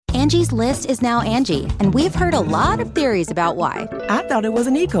Angie's List is now Angie, and we've heard a lot of theories about why. I thought it was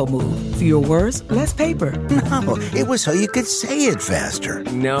an eco move. Fewer words, less paper. No, it was so you could say it faster.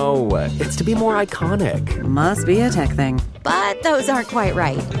 No, it's to be more iconic. Must be a tech thing. But those aren't quite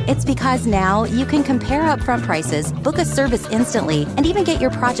right. It's because now you can compare upfront prices, book a service instantly, and even get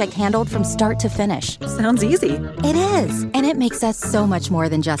your project handled from start to finish. Sounds easy. It is, and it makes us so much more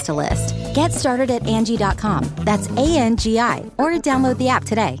than just a list. Get started at Angie.com. That's ANGI, or download the app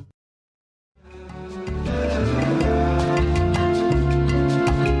today.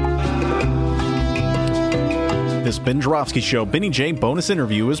 This Ben Joravsky Show Benny J bonus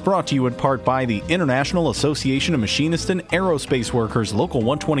interview is brought to you in part by the International Association of Machinists and Aerospace Workers, Local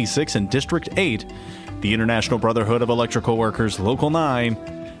 126 and District 8, the International Brotherhood of Electrical Workers, Local 9,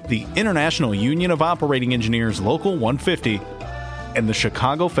 the International Union of Operating Engineers, Local 150, and the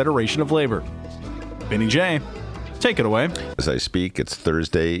Chicago Federation of Labor. Benny J, take it away. As I speak, it's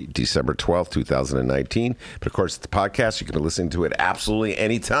Thursday, December 12th, 2019. But of course, it's the podcast. You can be listening to it absolutely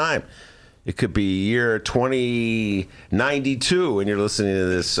anytime. It could be year 2092 and you're listening to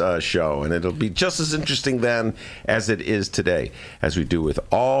this show, and it'll be just as interesting then as it is today. As we do with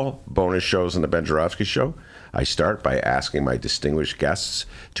all bonus shows in the Ben Joravsky Show, I start by asking my distinguished guests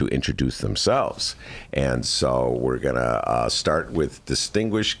to introduce themselves. And so we're going to start with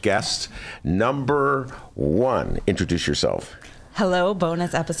distinguished guest number 1. Introduce yourself. Hello,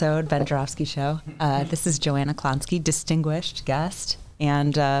 bonus episode, Ben Joravsky Show. This is Joanna Klonsky, distinguished guest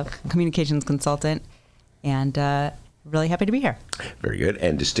and communications consultant, and really happy to be here. Very good.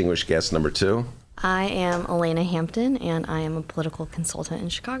 And distinguished guest number 2? I am Alaina Hampton, and I am a political consultant in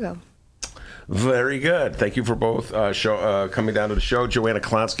Chicago. Very good. Thank you for both coming down to the show. Joanna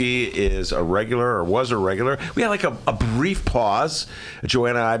Klonsky is a regular, or was a regular. We had like a brief pause.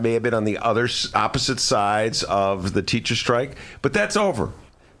 Joanna and I may have been on the opposite sides of the teacher strike, but that's over.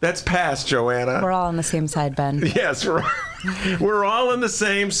 That's past, Joanna. We're all on the same side, Ben. Yes, we're all on the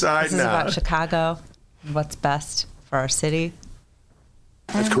same side this now. This is about Chicago, what's best for our city.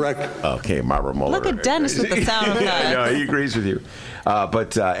 That's correct. Okay, Barbara Mueller. Look at Dennis with the sound effect. No, he agrees with you.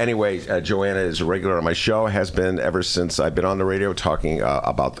 But anyway, Joanna is a regular on my show, has been ever since I've been on the radio talking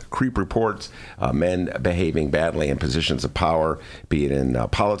about the creep reports, men behaving badly in positions of power, be it in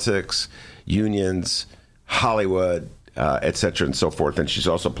politics, unions, Hollywood, et cetera, and so forth. And she's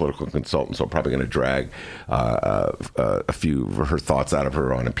also a political consultant, so I'm probably going to drag a few of her thoughts out of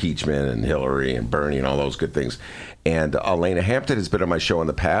her on impeachment and Hillary and Bernie and all those good things. And Alaina Hampton has been on my show in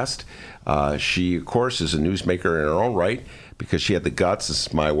the past. She, of course, is a newsmaker in her own right because she had the guts, this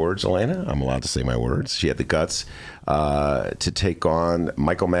is my words, Alaina, I'm allowed to say my words, she had the guts to take on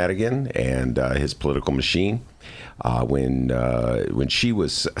Michael Madigan and his political machine. When she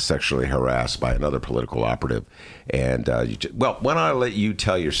was sexually harassed by another political operative. And, why don't I let you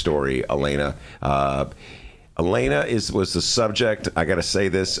tell your story, Alaina? Alaina was the subject. I got to say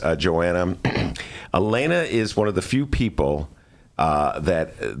this, Joanna. Alaina is one of the few people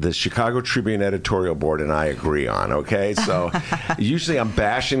that the Chicago Tribune editorial board and I agree on, okay? So usually I'm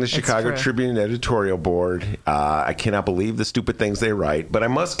bashing the Chicago Tribune editorial board. I cannot believe the stupid things they write, but I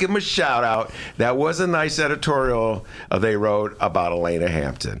must give them a shout out. That was a nice editorial they wrote about Alaina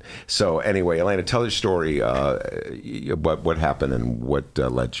Hampton. So anyway, Alaina, tell your story, what happened and what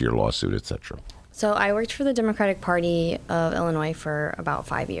led to your lawsuit, et cetera. So I worked for the Democratic Party of Illinois for about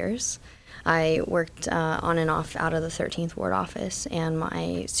 5 years. I worked on and off out of the 13th Ward office, and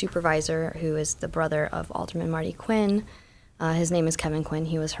my supervisor, who is the brother of Alderman Marty Quinn, his name is Kevin Quinn,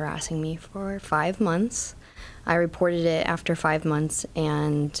 he was harassing me for 5 months. I reported it after 5 months,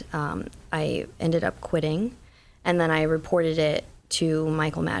 and I ended up quitting, and then I reported it to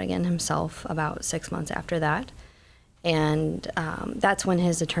Michael Madigan himself about 6 months after that. And that's when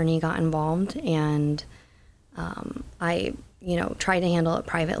his attorney got involved, and I tried to handle it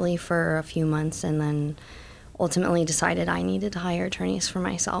privately for a few months, and then ultimately decided I needed to hire attorneys for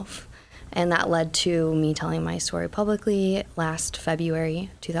myself. And that led to me telling my story publicly last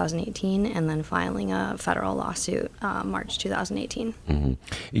February 2018, and then filing a federal lawsuit March 2018. Mm-hmm.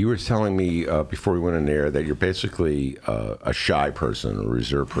 You were telling me before we went on air that you're basically a shy person, a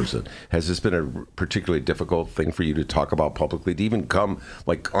reserved person. Has this been a particularly difficult thing for you to talk about publicly? To even come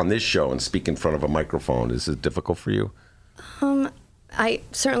like on this show and speak in front of a microphone, is it difficult for you? I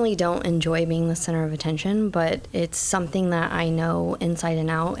certainly don't enjoy being the center of attention, but it's something that I know inside and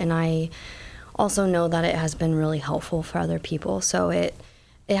out, and I also know that it has been really helpful for other people. So it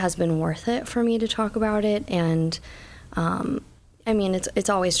has been worth it for me to talk about it, and it's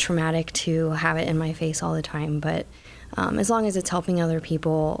always traumatic to have it in my face all the time, but as long as it's helping other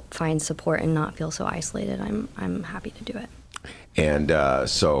people find support and not feel so isolated, I'm happy to do it. And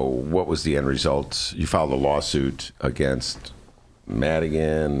so what was the end result? You filed a lawsuit against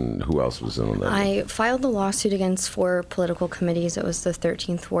Madigan. Who else was in that? I filed the lawsuit against 4 political committees. It was the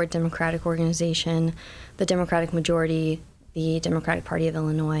 13th Ward Democratic Organization, the Democratic Majority, the Democratic Party of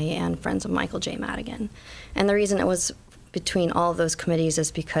Illinois, and Friends of Michael J. Madigan. And the reason it was between all of those committees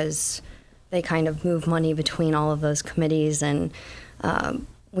is because they kind of move money between all of those committees, and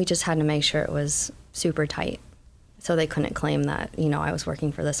we just had to make sure it was super tight. So they couldn't claim that, I was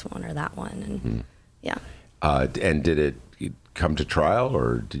working for this one or that one. And yeah. And did it come to trial,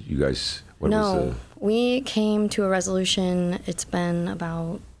 or did you guys? We came to a resolution. It's been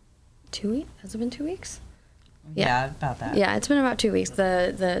about 2 weeks. Has it been 2 weeks? Yeah, about that. Yeah, it's been about 2 weeks.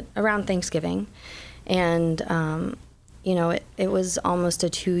 The around Thanksgiving, and it was almost a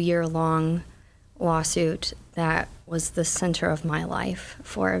 2-year-long lawsuit that was the center of my life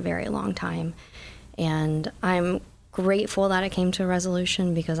for a very long time, and I'm grateful that it came to a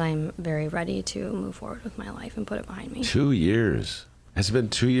resolution because I'm very ready to move forward with my life and put it behind me. 2 years. Has it been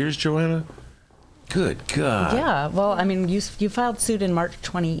 2 years, Joanna? Good God. Yeah. Well, I mean, you filed suit in March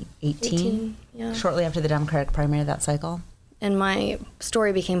 2018, yeah. Shortly after the Democratic primary that cycle. And my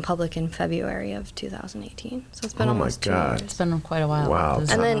story became public in February of 2018. So it's been almost 2 years. It's been quite a while. Wow.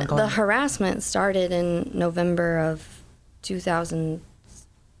 And then the harassment started in November of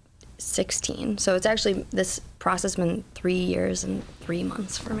 2016. So it's actually, this process has been 3 years and 3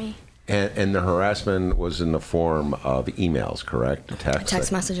 months for me. And the harassment was in the form of emails, correct?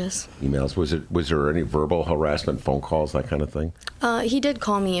 Text messages. Emails. Was there any verbal harassment, phone calls, that kind of thing? He did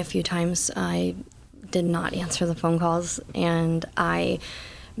call me a few times. I did not answer the phone calls, and I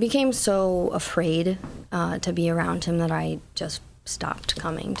became so afraid to be around him that I just stopped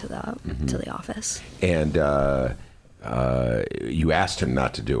coming to the office. And you asked him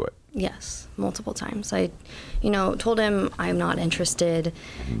not to do it. Yes, multiple times. I, told him I'm not interested,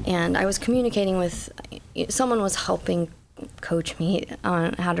 and I was communicating with someone was helping coach me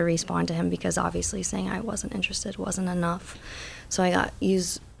on how to respond to him, because obviously saying I wasn't interested wasn't enough. So I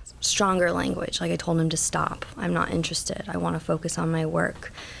used stronger language. Like I told him to stop. I'm not interested. I want to focus on my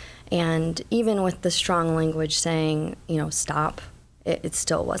work. And even with the strong language saying, stop, it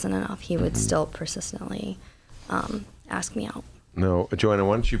still wasn't enough. He would still persistently ask me out. No, Joanna,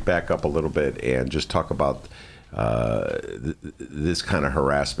 why don't you back up a little bit and just talk about this kind of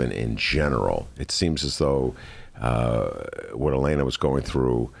harassment in general? It seems as though what Alaina was going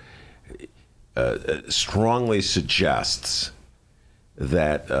through strongly suggests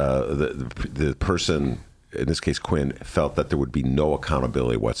that the person, in this case Quinn, felt that there would be no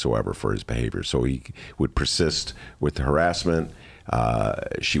accountability whatsoever for his behavior. So he would persist with the harassment.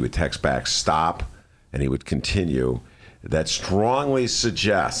 She would text back, stop, and he would continue. That strongly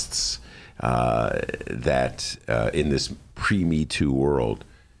suggests that in this pre-Me Too world,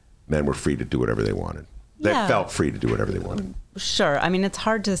 men were free to do whatever they wanted. They felt free to do whatever they wanted. Sure. I mean, it's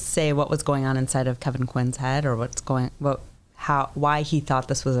hard to say what was going on inside of Kevin Quinn's head, or why he thought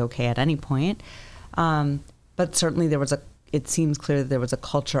this was okay at any point. But certainly it seems clear that there was a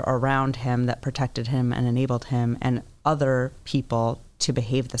culture around him that protected him and enabled him and other people to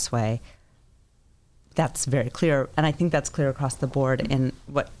behave this way. That's very clear, and I think that's clear across the board. In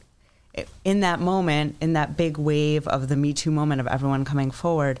that moment, in that big wave of the Me Too moment of everyone coming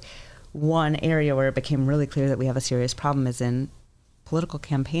forward, one area where it became really clear that we have a serious problem is in political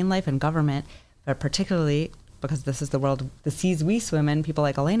campaign life and government, but particularly because this is the seas we swim in, people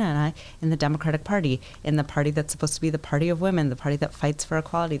like Alaina and I, in the Democratic Party, in the party that's supposed to be the party of women, the party that fights for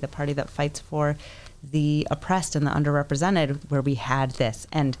equality, the party that fights for the oppressed and the underrepresented, where we had this.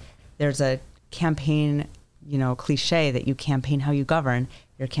 And there's a campaign, cliche that you campaign how you govern.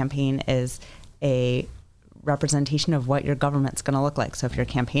 Your campaign is a representation of what your government's going to look like. So if your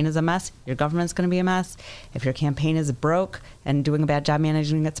campaign is a mess, your government's going to be a mess. If your campaign is broke and doing a bad job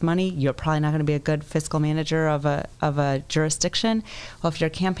managing its money, you're probably not going to be a good fiscal manager of a jurisdiction. Well, if your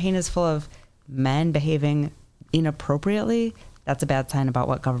campaign is full of men behaving inappropriately, that's a bad sign about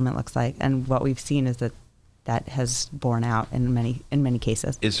what government looks like. And what we've seen is that has borne out in many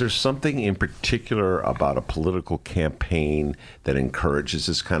cases. Is there something in particular about a political campaign that encourages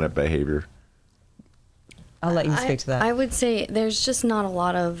this kind of behavior? I'll let you speak to that. I would say there's just not a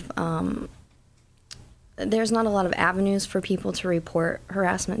lot of avenues for people to report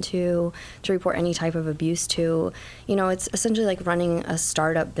harassment to report any type of abuse to. It's essentially like running a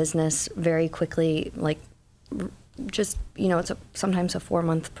startup business very quickly. Like, just it's sometimes a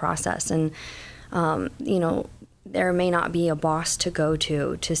 4-month process, and there may not be a boss to go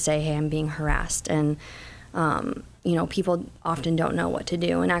to say, hey, I'm being harassed. And, people often don't know what to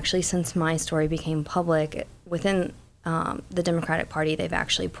do. And actually, since my story became public, within the Democratic Party, they've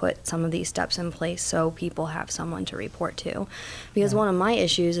actually put some of these steps in place so people have someone to report to. Because one of my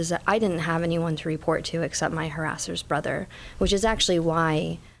issues is that I didn't have anyone to report to except my harasser's brother, which is actually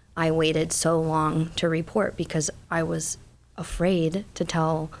why I waited so long to report, because I was afraid to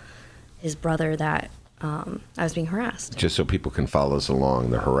tell his brother that I was being harassed. Just so people can follow us along,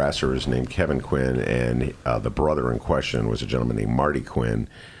 the harasser is named Kevin Quinn, and the brother in question was a gentleman named Marty Quinn,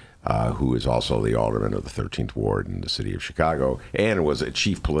 who is also the alderman of the 13th Ward in the city of Chicago, and was a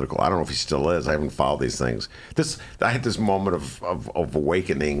chief political. I don't know if he still is. I haven't followed these things. I had this moment of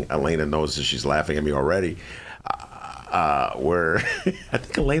awakening. Alaina knows that she's laughing at me already. Where I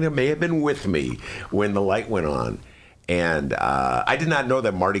think Alaina may have been with me when the light went on, and I did not know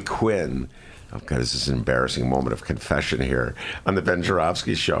that Marty Quinn. Oh God, this is an embarrassing moment of confession here on the Ben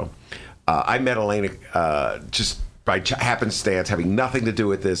Joravsky Show. I met Alaina just by happenstance, having nothing to do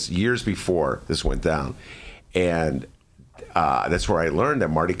with this, years before this went down. And that's where I learned that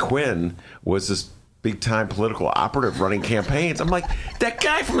Marty Quinn was this big-time political operative running campaigns. I'm like, that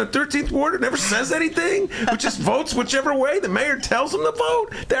guy from the 13th Ward who never says anything, who just votes whichever way the mayor tells him to vote,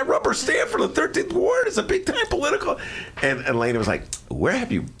 that rubber stamp for the 13th Ward is a big-time political. And Alaina was like, where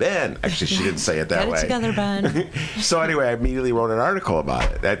have you been? Actually, she didn't say it that way. Get it together, Ben. So anyway, I immediately wrote an article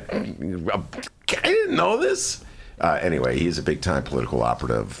about it. I didn't know this. Anyway, he's a big-time political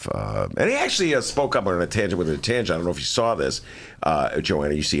operative. And he actually spoke up on a tangent with a tangent. I don't know if you saw this,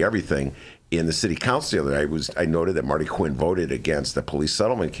 Joanna. You see everything. In the city council the other day, I noted that Marty Quinn voted against the police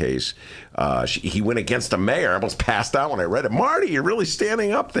settlement case. He went against the mayor. I almost passed out when I read it. Marty, you're really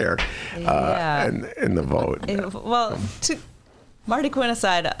standing up there in the vote. Well, to Marty Quinn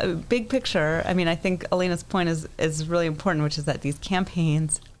aside, big picture, I mean, I think Alaina's point is really important, which is that these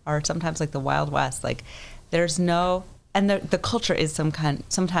campaigns are sometimes like the Wild West. Like, there's no, and the culture is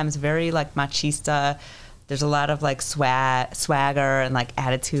sometimes very like machista. There's a lot of like swagger and like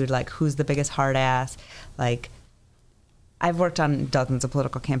attitude, like who's the biggest hard ass. Like, I've worked on dozens of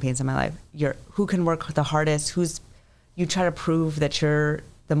political campaigns in my life. Who can work the hardest? You try to prove that you're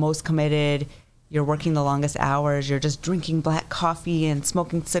the most committed. You're working the longest hours. You're just drinking black coffee and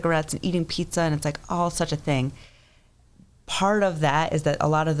smoking cigarettes and eating pizza, and it's like all such a thing. Part of that is that a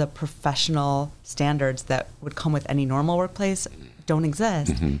lot of the professional standards that would come with any normal workplace don't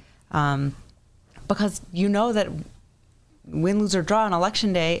exist. Mm-hmm. Because you know that win, lose, or draw on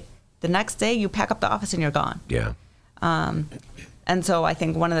election day, the next day you pack up the office and you're gone. Yeah. And so I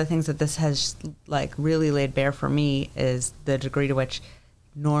think one of the things that this has like really laid bare for me is the degree to which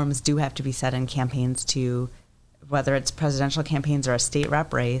norms do have to be set in campaigns to, whether it's presidential campaigns or a state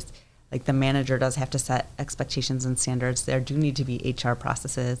rep race, like the manager does have to set expectations and standards. There do need to be HR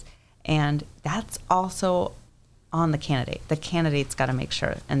processes. And that's also on the candidate. The candidate's got to make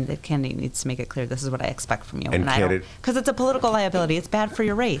sure, and the candidate needs to make it clear, this is what I expect from you. Because it's a political liability. It's bad for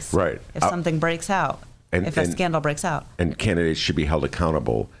your race. Right. If something breaks out, if a scandal breaks out. And candidates should be held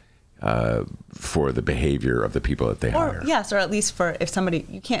accountable for the behavior of the people that they hire. Yes, or at least for if somebody,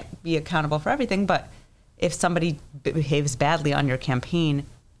 you can't be accountable for everything, but if somebody behaves badly on your campaign,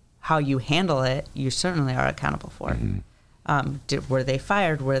 how you handle it, you certainly are accountable for. Mm-hmm. Were they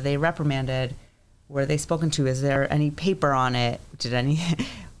fired? Were they reprimanded? Were they spoken to? Is there any paper on it?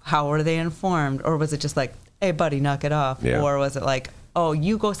 How were they informed? Or was it just like, hey, buddy, knock it off? Yeah. Or was it like, oh,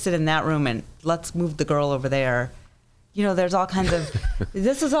 you go sit in that room and let's move the girl over there? You know, there's all kinds of,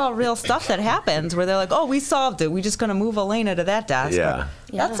 this is all real stuff that happens where they're like, oh, we solved it. We're just going to move Alaina to that desk. Yeah.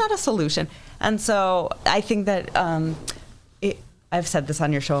 That's not a solution. And so I think that, I've said this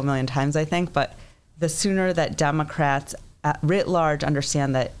on your show a million times, I think, but the sooner that Democrats writ large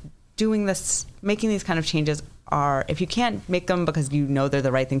understand that doing this, making these kind of changes are, if you can't make them because you know they're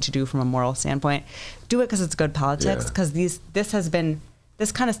the right thing to do from a moral standpoint, do it because it's good politics, because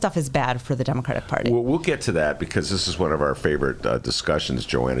this kind of stuff is bad for the Democratic Party. Well, we'll get to that because this is one of our favorite discussions,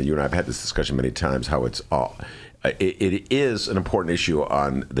 Joanna. You and I have had this discussion many times, how it's all... It is an important issue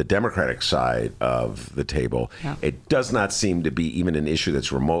on the Democratic side of the table. Yeah. It does not seem to be even an issue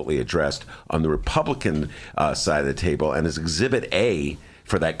that's remotely addressed on the Republican side of the table. And as Exhibit A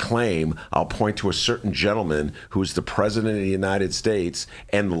for that claim, I'll point to a certain gentleman who's the president of the United States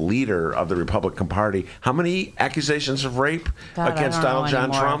and the leader of the Republican Party. How many accusations of rape against Donald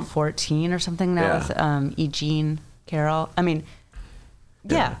John Trump? 14 or something now with Eugene Carroll. I mean...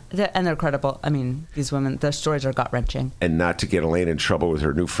 Yeah, and they're credible. I mean, these women, their stories are gut-wrenching. And not to get Alaina in trouble with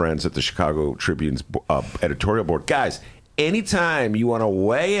her new friends at the Chicago Tribune's editorial board. Guys, anytime you want to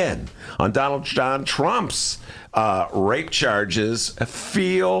weigh in on Donald John Trump's rape charges,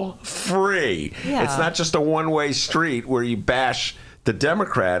 feel free. Yeah. It's not just a one-way street where you bash the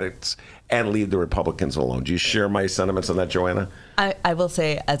Democrats and leave the Republicans alone. Do you share my sentiments on that, Joanna? I will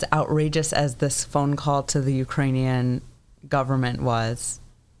say, as outrageous as this phone call to the Ukrainian government was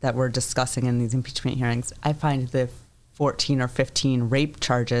that we're discussing in these impeachment hearings, I find the 14 or 15 rape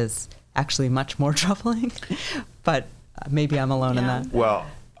charges actually much more troubling. But maybe I'm alone in that. Well,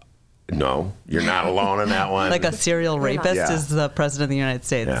 no, you're not alone in that one. Like a serial rapist is the president of the United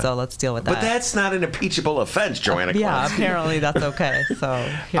States, so let's deal with that. But that's not an impeachable offense, Joanna Klonsky. Yeah, apparently that's okay. So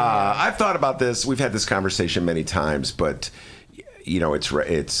I've thought about this. We've had this conversation many times, but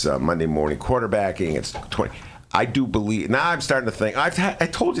it's Monday morning quarterbacking. It's 20. I do believe now. I'm starting to think. I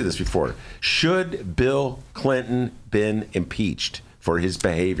told you this before. Should Bill Clinton been impeached for his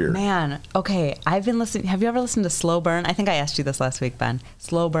behavior? Man, okay. I've been listening. Have you ever listened to Slow Burn? I think I asked you this last week, Ben.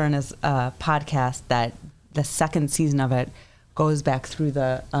 Slow Burn is a podcast that the second season of it goes back through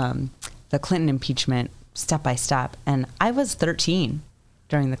the Clinton impeachment step by step. And I was 13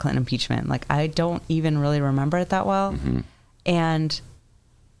 during the Clinton impeachment. Like, I don't even really remember it that well. Mm-hmm. And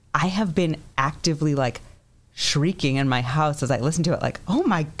I have been actively shrieking in my house as I listen to it, like, oh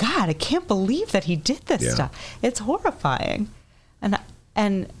my God, I can't believe that he did this stuff. It's horrifying.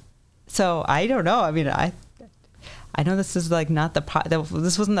 And so I don't know. I mean, I know this is not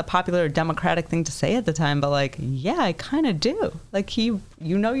this wasn't the popular Democratic thing to say at the time, but yeah, I kind of do.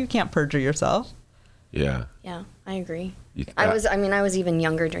 You can't perjure yourself. Yeah. Yeah, I agree. I was even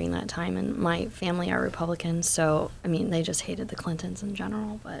younger during that time, and my family are Republicans, so they just hated the Clintons in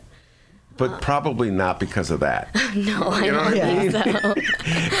general, but probably not because of that. No, I don't think so.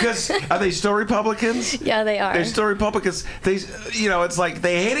 Because are they still Republicans? Yeah, they are. They're still Republicans. It's like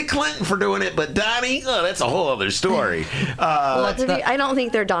they hated Clinton for doing it, but Donnie, that's a whole other story. I don't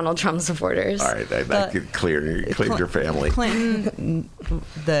think they're Donald Trump supporters. All right, that could clear your family. Clinton,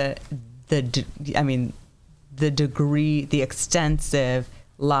 the degree, the extensive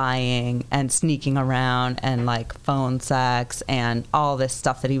lying and sneaking around and phone sex and all this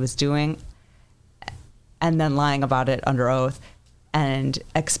stuff that he was doing, and then lying about it under oath and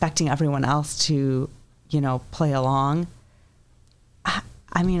expecting everyone else to, play along.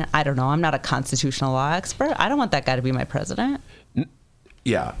 I don't know. I'm not a constitutional law expert. I don't want that guy to be my president.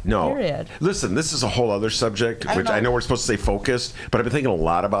 Yeah, no. Period. Listen, this is a whole other subject, which I know we're supposed to stay focused, but I've been thinking a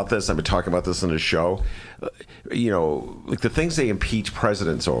lot about this. I've been talking about this on the show. The things they impeach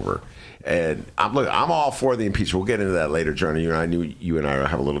presidents over. And I'm all for the impeachment. We'll get into that later, Johnny. I knew you and I would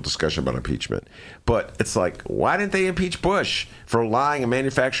have a little discussion about impeachment. But it's why didn't they impeach Bush for lying and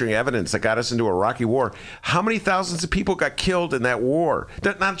manufacturing evidence that got us into a rocky war? How many thousands of people got killed in that war?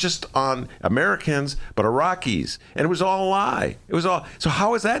 Not just on Americans, but Iraqis. And it was all a lie. It was all. So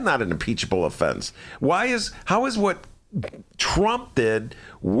how is that not an impeachable offense? How is what Trump did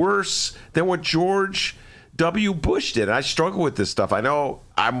worse than what George W. Bush did? I struggle with this stuff. I know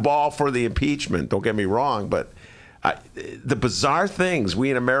I'm all for the impeachment. Don't get me wrong, but the bizarre things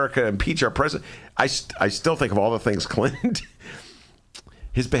we in America impeach our president. I still think of all the things Clinton did.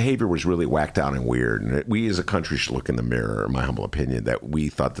 His behavior was really whacked out and weird. And we as a country should look in the mirror, in my humble opinion, that we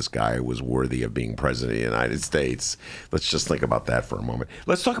thought this guy was worthy of being president of the United States. Let's just think about that for a moment.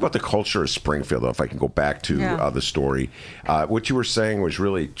 Let's talk about the culture of Springfield, though, if I can go back to the story. What you were saying was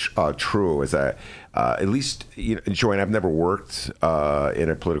really true, is that at least, Joanne, I've never worked in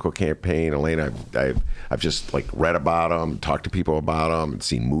a political campaign. Alaina, I've just read about them, talked to people about them, and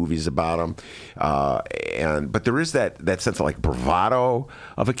seen movies about them. But there is that sense of bravado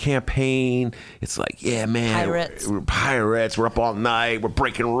of a campaign. It's yeah, man, we're pirates. We're up all night. We're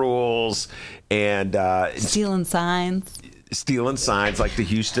breaking rules and stealing signs. Stealing signs like the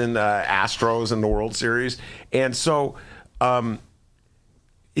Houston Astros in the World Series. And so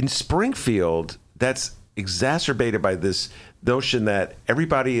in Springfield, that's exacerbated by this notion that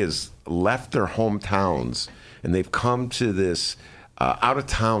everybody has left their hometowns and they've come to this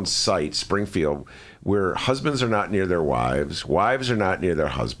out-of-town site, Springfield, where husbands are not near their wives, wives are not near their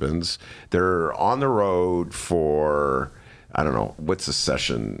husbands. They're on the road for, I don't know, what's the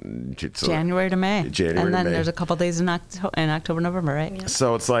session? January to May. And then there's a couple days in October, November, right? Yeah.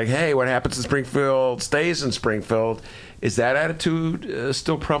 So it's hey, what happens in Springfield stays in Springfield. Is that attitude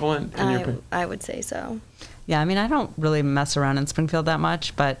still prevalent? I would say so. Yeah, I don't really mess around in Springfield that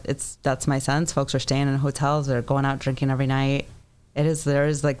much, but that's my sense. Folks are staying in hotels, they're going out drinking every night. There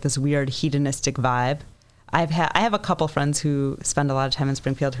is this weird hedonistic vibe. I have a couple friends who spend a lot of time in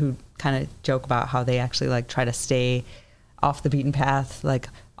Springfield who kind of joke about how they actually try to stay off the beaten path,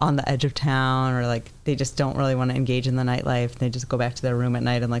 on the edge of town, or they just don't really want to engage in the nightlife. They just go back to their room at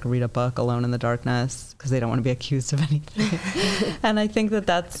night and read a book alone in the darkness because they don't want to be accused of anything. And I think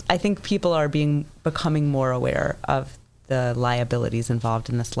I think people are becoming more aware of the liabilities involved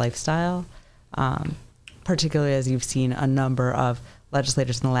in this lifestyle, particularly as you've seen a number of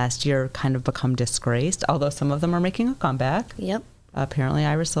legislators in the last year kind of become disgraced, although some of them are making a comeback. Yep. Apparently,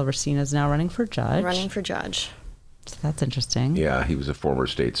 Ira Silverstein is now running for judge. So that's interesting. Yeah, he was a former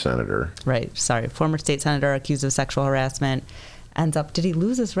state senator. Right. Sorry. Former state senator accused of sexual harassment. Ends up, did he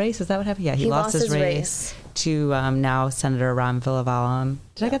lose his race? Is that what happened? Yeah, he lost his race to now Senator Ram Villavalam.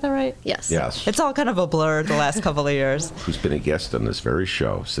 Did I get that right? Yes. Yes. It's all kind of a blur the last couple of years. Who's been a guest on this very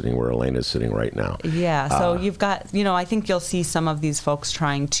show, sitting where Alaina's sitting right now. Yeah, so you've got, I think you'll see some of these folks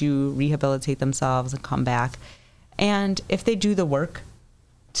trying to rehabilitate themselves and come back. And if they do the work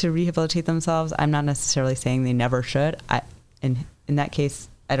to rehabilitate themselves, I'm not necessarily saying they never should. In that case,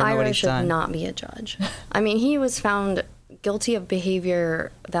 I don't know what he's done. Ira should not be a judge. I mean, he was found guilty of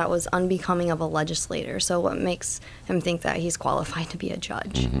behavior that was unbecoming of a legislator. So what makes him think that he's qualified to be a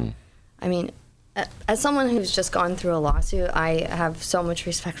judge? Mm-hmm. I mean, as someone who's just gone through a lawsuit, I have so much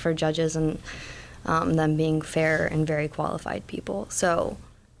respect for judges and them being fair and very qualified people. So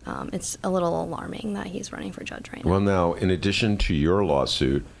it's a little alarming that he's running for judge right now. Well, now, in addition to your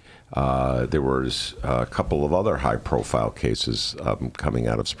lawsuit, there was a couple of other high-profile cases coming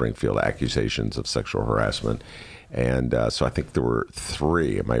out of Springfield, accusations of sexual harassment. And so I think there were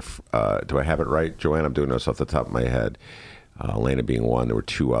 3. Do I have it right, Joanna? I'm doing this off the top of my head. Alaina being one. There were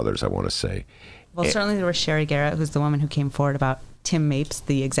 2 others, I want to say. Well, certainly there was Sherry Garrett, who's the woman who came forward about Tim Mapes,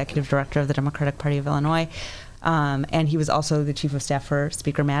 the executive director of the Democratic Party of Illinois. And he was also the chief of staff for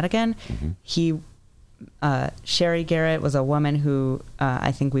Speaker Madigan. Mm-hmm. Sherry Garrett was a woman who,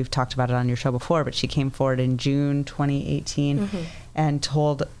 I think we've talked about it on your show before, but she came forward in June 2018 and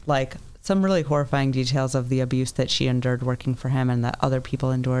told, some really horrifying details of the abuse that she endured working for him and that other people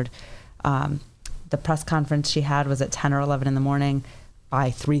endured. The press conference she had was at 10 or 11 in the morning.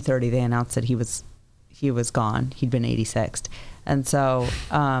 By 3:30, they announced that he was gone. He'd been 86th. And so,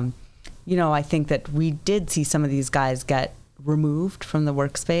 I think that we did see some of these guys get removed from the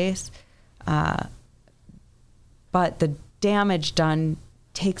workspace. But the damage done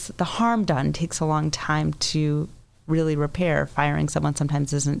the harm done takes a long time to really repair. Firing someone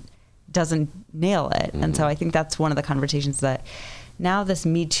sometimes doesn't nail it. Mm-hmm. And so I think that's one of the conversations that now this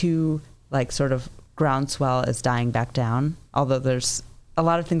Me Too, sort of groundswell is dying back down. Although there's a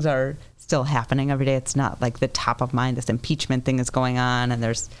lot of things are still happening every day. It's not the top of mind. This impeachment thing is going on and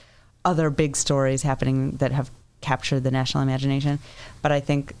there's other big stories happening that have captured the national imagination. But I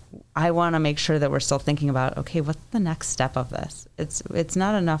think I want to make sure that we're still thinking about, okay, what's the next step of this? It's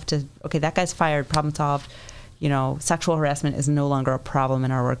not enough to, okay, that guy's fired, problem solved. Sexual harassment is no longer a problem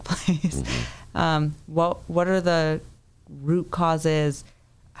in our workplace. Mm-hmm. What are the root causes?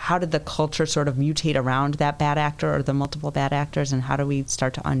 How did the culture sort of mutate around that bad actor or the multiple bad actors, and how do we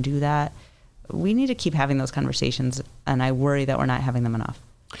start to undo that? We need to keep having those conversations, and I worry that we're not having them enough.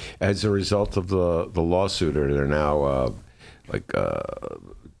 As a result of the lawsuit, are there now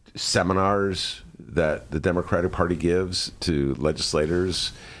seminars that the Democratic Party gives to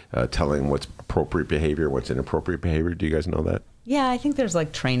legislators telling what's appropriate behavior, what's inappropriate behavior? Do you guys know that? Yeah, I think there's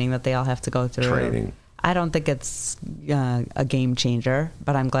training that they all have to go through. Training. I don't think it's a game changer,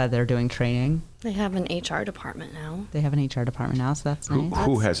 but I'm glad they're doing training. They have an HR department now. So that's nice.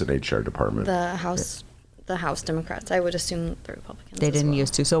 Who has an HR department? The House Democrats. I would assume the Republicans. They didn't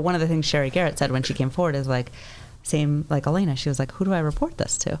used to. So one of the things Sherry Garrett said when she came forward is same like Alaina. She was like, "Who do I report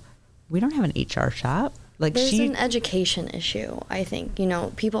this to? We don't have an HR shop." There's an education issue, I think.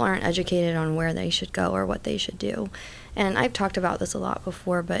 People aren't educated on where they should go or what they should do. And I've talked about this a lot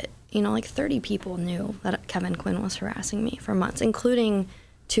before, but, 30 people knew that Kevin Quinn was harassing me for months, including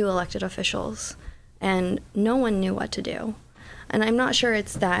 2 elected officials. And no one knew what to do. And I'm not sure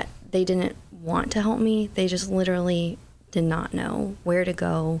it's that they didn't want to help me. They just literally did not know where to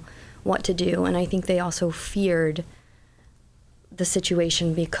go, what to do. And I think they also feared the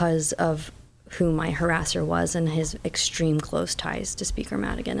situation because of who my harasser was and his extreme close ties to Speaker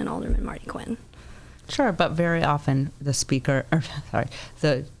Madigan and Alderman Marty Quinn. Sure, but very often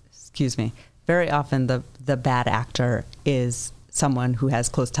very often the bad actor is someone who has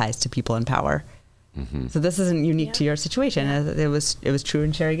close ties to people in power. Mm-hmm. So this isn't unique to your situation. Yeah. It was true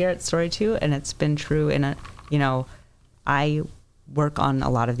in Sherry Garrett's story too, and it's been true in I work on a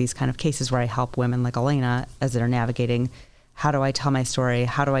lot of these kind of cases where I help women like Alaina as they're navigating. How do I tell my story?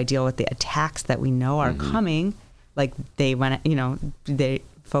 How do I deal with the attacks that we know are coming?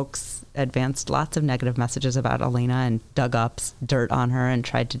 Folks advanced lots of negative messages about Alaina and dug up dirt on her and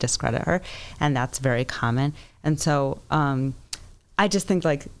tried to discredit her. And that's very common. And so I just think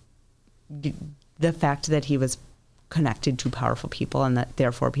the fact that he was connected to powerful people and that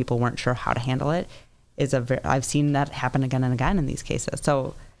therefore people weren't sure how to handle it I've seen that happen again and again in these cases.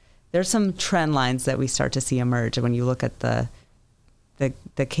 So there's some trend lines that we start to see emerge when you look at the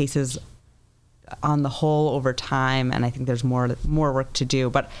cases on the whole over time, and I think there's more work to do.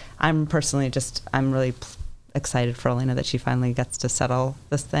 But I'm really excited for Alaina that she finally gets to settle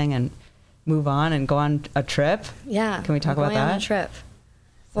this thing and move on and go on a trip. Yeah. Can we talk about that? On a trip.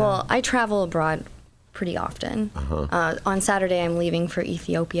 Well, I travel abroad pretty often. On Saturday, I'm leaving for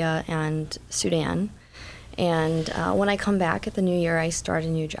Ethiopia and Sudan. And when I come back at the new year, I start a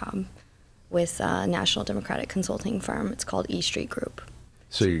new job with a national Democratic consulting firm. It's called E Street Group.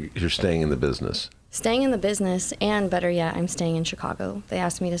 So you're staying in the business? Staying in the business, and better yet, I'm staying in Chicago. They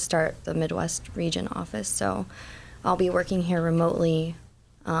asked me to start the Midwest region office, so I'll be working here remotely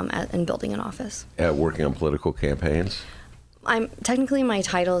and building an office. Working on political campaigns? Technically, my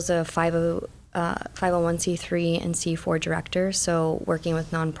title is a 501c3 and C4 director, so working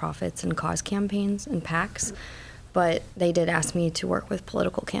with nonprofits and cause campaigns and PACs. But they did ask me to work with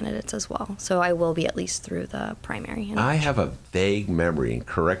political candidates as well, so I will be at least through the primary. I have a vague memory, and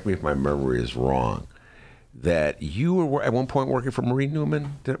correct me if my memory is wrong, that you were at one point working for Marie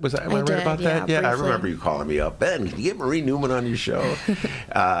Newman. Am I right about that? Yeah, I remember you calling me up. Ben, can you get Marie Newman on your show?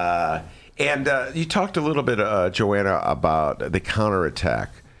 And you talked a little bit, Joanna, about the counterattack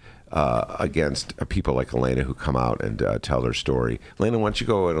against people like Alaina who come out and tell their story. Alaina, why don't you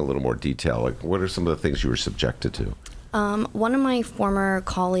go in a little more detail? Like, what are some of the things you were subjected to? One of my former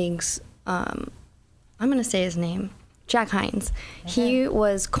colleagues, I'm going to say his name, Jack Hines. He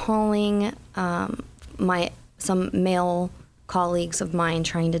was calling some male colleagues of mine,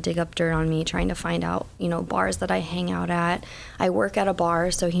 trying to dig up dirt on me, trying to find out, bars that I hang out at. I work at a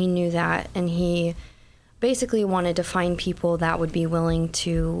bar, so he knew that, and he basically wanted to find people that would be willing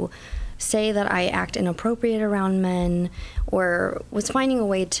to say that I act inappropriate around men, or was finding a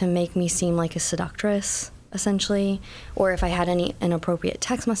way to make me seem like a seductress, essentially, or if I had any inappropriate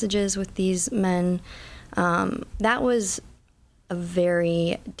text messages with these men. That was a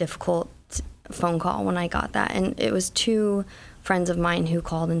very difficult phone call when I got that, and it was two friends of mine who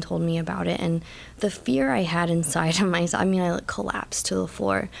called and told me about it, and the fear I had inside of myself, I collapsed to the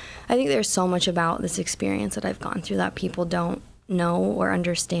floor. I think there's so much about this experience that I've gone through that people don't know or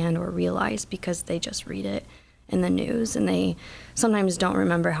understand or realize because they just read it in the news, and they sometimes don't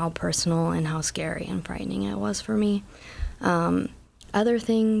remember how personal and how scary and frightening it was for me. Other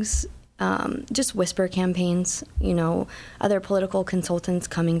things, just whisper campaigns, other political consultants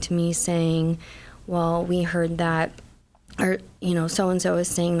coming to me saying, well, we heard that, or, so-and-so is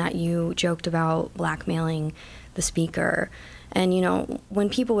saying that you joked about blackmailing the speaker. And, when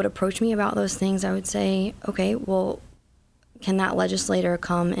people would approach me about those things, I would say, okay, well, can that legislator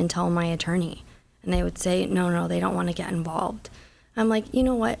come and tell my attorney? And they would say, no, they don't want to get involved. I'm like, you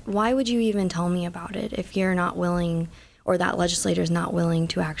know what? Why would you even tell me about it if you're not willing, or that legislator's not willing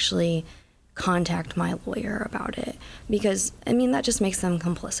to actually contact my lawyer about it? Because, that just makes them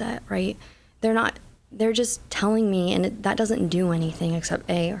complicit, right? They're just telling me, and that doesn't do anything except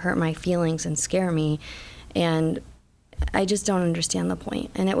hurt my feelings and scare me. And I just don't understand the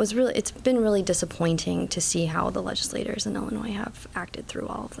point. And it's been really disappointing to see how the legislators in Illinois have acted through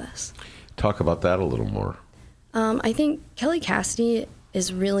all of this. Talk about that a little more. I think Kelly Cassidy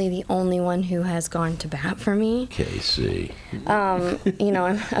is really the only one who has gone to bat for me. Casey. I'm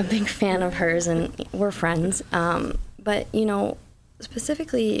a big fan of hers, and we're friends. But,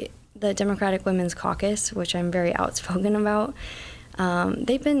 specifically the Democratic Women's Caucus, which I'm very outspoken about,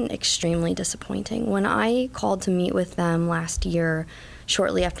 they've been extremely disappointing. When I called to meet with them last year,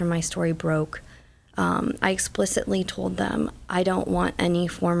 shortly after my story broke, I explicitly told them I don't want any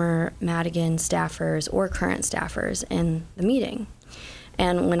former Madigan staffers or current staffers in the meeting.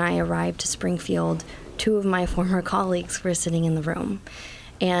 And when I arrived to Springfield, two of my former colleagues were sitting in the room.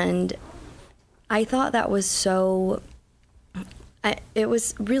 And I thought that was it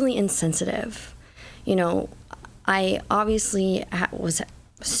was really insensitive. I obviously was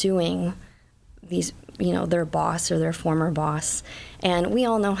suing these, their boss or their former boss. And we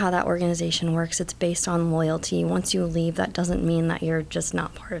all know how that organization works. It's based on loyalty. Once you leave, that doesn't mean that you're just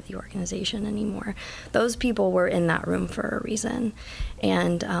not part of the organization anymore. Those people were in that room for a reason.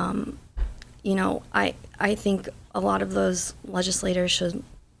 And, I think a lot of those legislators should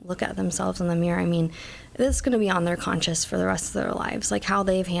look at themselves in the mirror. This is going to be on their conscience for the rest of their lives. Like, how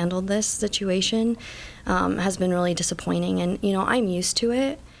they've handled this situation has been really disappointing. And, I'm used to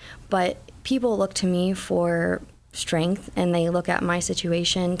it, but people look to me for strength, and they look at my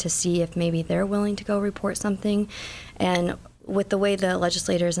situation to see if maybe they're willing to go report something. And with the way the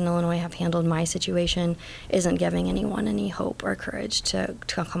legislators in Illinois have handled my situation, isn't giving anyone any hope or courage to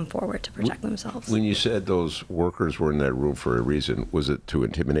come forward to protect themselves. When you said those workers were in that room for a reason, was it to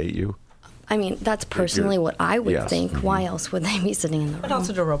intimidate you? I mean, that's personally what I would Yes. think. Why else would they be sitting in the room? But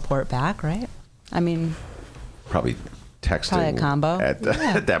also to report back, right? I mean, Probably texting Probably a combo. at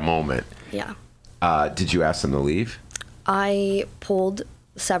that moment. Yeah. Did you ask them to leave? I pulled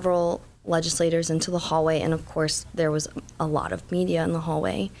several legislators into the hallway, and of course there was a lot of media in the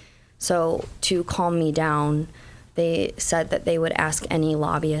hallway. So to calm me down, they said that they would ask any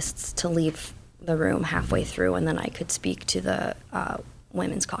lobbyists to leave the room halfway through, and then I could speak to the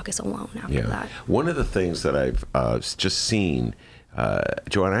Women's Caucus alone after that. One of the things that I've just seen,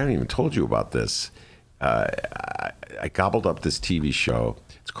 Joanna, I haven't even told you about this. I gobbled up this TV show.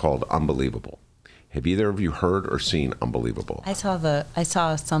 It's called Unbelievable. Have either of you heard or seen Unbelievable? I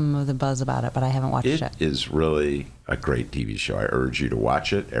saw some of the buzz about it, but I haven't watched it. It is really a great TV show. I urge you to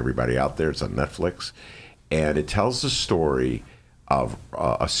watch it. Everybody out there, it's on Netflix. And it tells the story of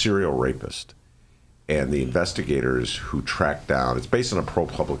a serial rapist and the investigators who tracked down. It's based on a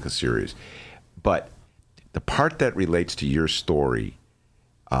ProPublica series. But the part that relates to your story,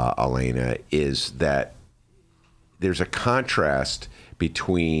 Alaina, is that there's a contrast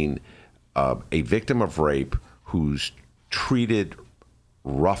between a victim of rape who's treated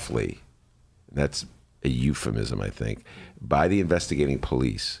roughly, that's a euphemism, I think, by the investigating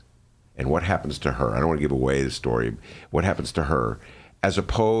police, and what happens to her. I don't want to give away the story. What happens to her, as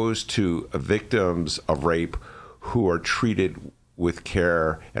opposed to victims of rape who are treated with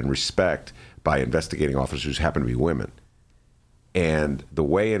care and respect by investigating officers who happen to be women. And the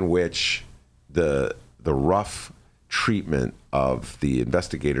way in which the rough treatment of the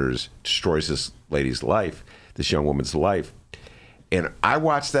investigators destroys this lady's life, this young woman's life. And I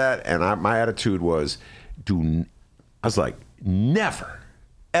watched that, and my attitude was, I was like, never,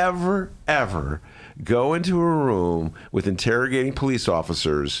 ever, ever go into a room with interrogating police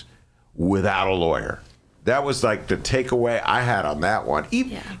officers without a lawyer. That was like the takeaway I had on that one.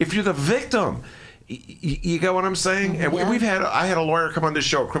 Even if you're the victim, you get what I'm saying? And I had a lawyer come on this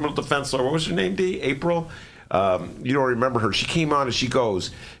show, a criminal defense lawyer. What was her name, Dee? April? You don't remember her. She came on and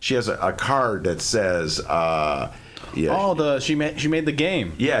she has a card that says, she made the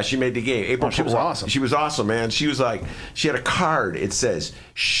game. Yeah, she made the game. April, she was awesome. She was awesome, man. She was like, she had a card. It says,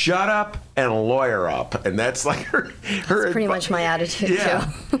 "Shut up and lawyer up," and that's like her. That's pretty much my attitude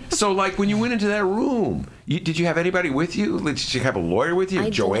too. So, like, when you went into that room, did you have anybody with you? Did you have a lawyer with you?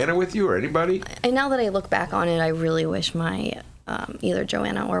 Joanna with you, or anybody? And now that I look back on it, I really wish my either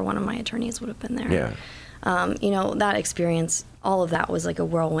Joanna or one of my attorneys would have been there. Yeah. That experience, all of that was like a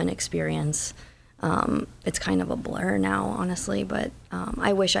whirlwind experience. It's kind of a blur now, honestly, but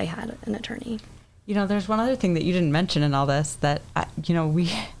I wish I had an attorney. There's one other thing that you didn't mention in all this that,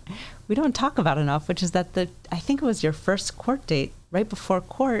 we don't talk about enough, which is that I think it was your first court date, right before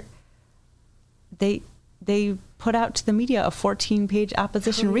court, they put out to the media a 14-page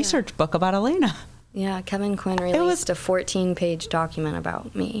opposition research book about Alaina. Yeah, Kevin Quinn released a 14-page document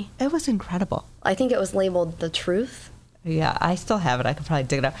about me. It was incredible. I think it was labeled The Truth. Yeah, I still have it. I could probably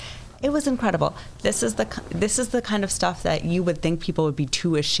dig it up. It was incredible. This is the kind of stuff that you would think people would be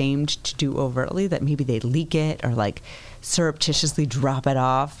too ashamed to do overtly, that maybe they'd leak it or like surreptitiously drop it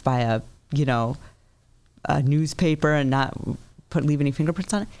off by a newspaper and not leave any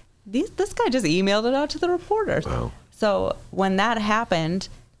fingerprints on it. This guy just emailed it out to the reporters. Wow. So when that happened,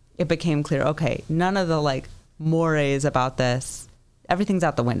 it became clear, okay, none of the mores about this, everything's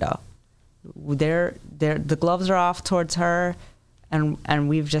out the window. The gloves are off towards her, and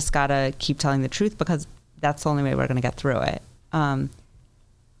we've just got to keep telling the truth because that's the only way we're going to get through it.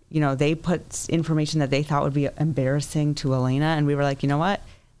 They put information that they thought would be embarrassing to Alaina, and we were like, you know what?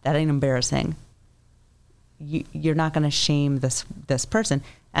 That ain't embarrassing. You're not going to shame this person.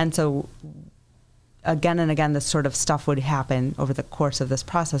 And so again and again, this sort of stuff would happen over the course of this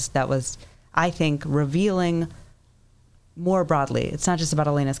process that was, I think, revealing more broadly. It's not just about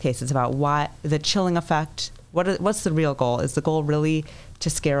Alaina's case. It's about the chilling effect. What's the real goal? Is the goal really to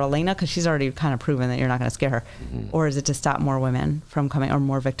scare Alaina? Because she's already kind of proven that you're not going to scare her. Mm-hmm. Or is it to stop more women from coming, or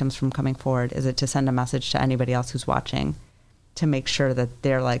more victims from coming forward? Is it to send a message to anybody else who's watching to make sure that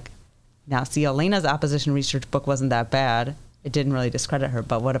they're like, now, see, Alaina's opposition research book wasn't that bad. It didn't really discredit her.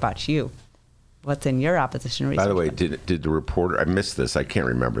 But what about you? What's in your opposition research? By the way, did the reporter? I missed this. I can't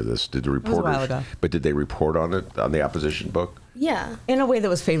remember this. Did the reporter? It was a while ago. But did they report on it on the opposition book? Yeah, in a way that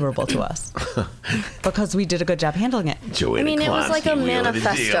was favorable to us because we did a good job handling it. Joanna Klonsky, it was like a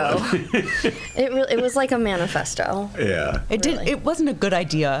manifesto. It was like a manifesto. Yeah, it did. It wasn't a good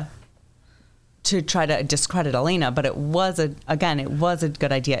idea to try to discredit Alaina, but it was a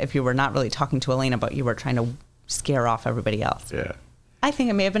good idea if you were not really talking to Alaina, but you were trying to scare off everybody else. Yeah. I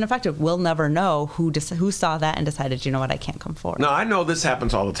think it may have been effective. We'll never know who saw that and decided, you know what, I can't come forward. No, I know this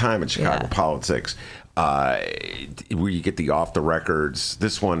happens all the time in Chicago politics, where you get the off the records.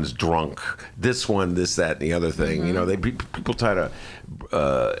 This one's drunk. This one, this, that, and the other thing. You know, people try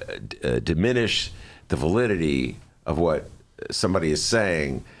to diminish the validity of what somebody is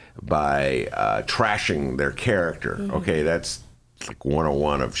saying by trashing their character. Okay, that's like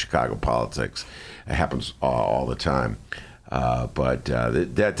 101 of Chicago politics. It happens all the time. But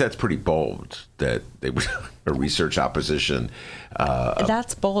that's pretty bold that they would research opposition.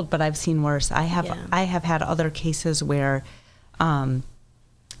 That's bold, but I've seen worse. I have had other cases where, I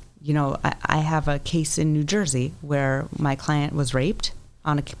have a case in New Jersey where my client was raped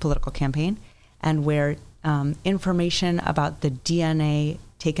on a political campaign, and where information about the DNA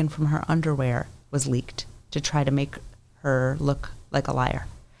taken from her underwear was leaked to try to make her look like a liar.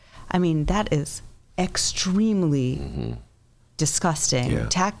 I mean, that is extremely disgusting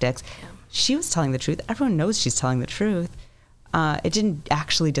tactics. She was telling the truth. Everyone knows she's telling the truth. It didn't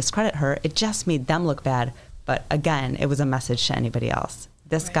actually discredit her. It just made them look bad. But again, it was a message to anybody else.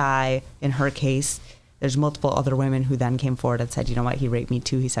 This guy, in her case, there's multiple other women who then came forward and said, you know what, he raped me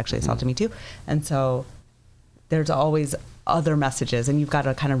too. He sexually assaulted me too. And so there's always other messages, and you've got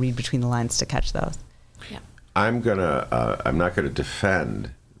to kind of read between the lines to catch those. Yeah. I'm not gonna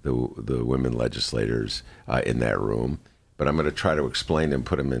defend the women legislators in that room, but I'm going to try to explain and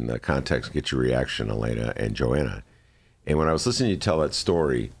put them in the context, get your reaction, Alaina and Joanna. And when I was listening to you tell that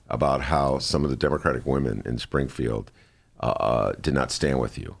story about how some of the Democratic women in Springfield did not stand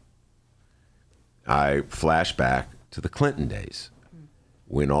with you, I flash back to the Clinton days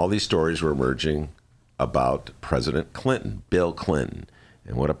when all these stories were emerging about President Clinton, Bill Clinton,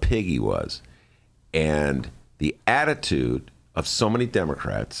 and what a pig he was. And the attitude of so many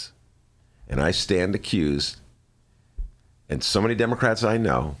Democrats, and I stand accused, and so many Democrats I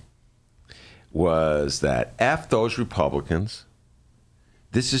know, was that F those Republicans.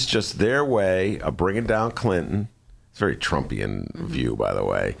 This is just their way of bringing down Clinton. It's a very Trumpian view, by the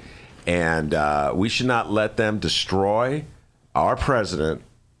way. And we should not let them destroy our president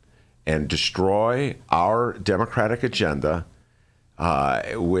and destroy our Democratic agenda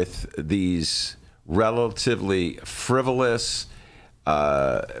with these relatively frivolous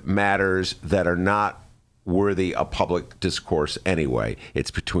matters that are not worthy of public discourse anyway.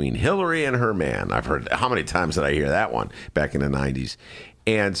 It's between Hillary and her man. I've heard, how many times did I hear that one back in the 90s?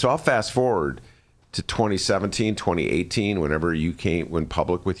 And so I'll fast forward to 2017, 2018, whenever you went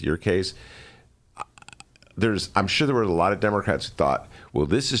public with your case. I'm sure there were a lot of Democrats who thought, well,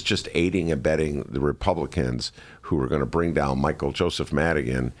 this is just aiding and abetting the Republicans who are going to bring down Michael Joseph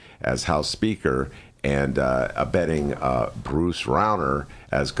Madigan as House Speaker and abetting Bruce Rauner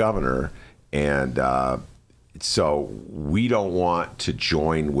as governor. And so we don't want to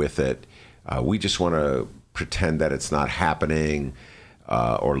join with it. We just want to pretend that it's not happening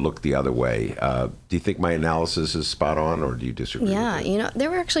or look the other way. Do you think my analysis is spot on, or do you disagree? Yeah,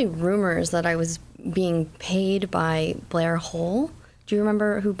 there were actually rumors that I was being paid by Blair Hull. Do you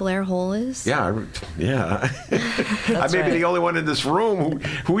remember who Blair Hull is? Yeah. I may be the only one in this room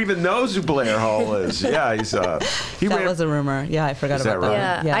who even knows who Blair Hull is. Yeah, he's that was a rumor. Yeah, I forgot about that.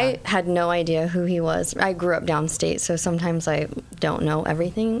 Right? Yeah, I had no idea who he was. I grew up downstate, so sometimes I don't know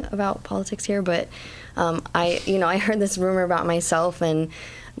everything about politics here. But I heard this rumor about myself, and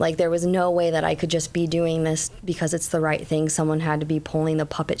like there was no way that I could just be doing this because it's the right thing. Someone had to be pulling the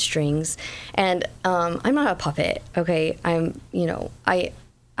puppet strings, and I'm not a puppet. Okay,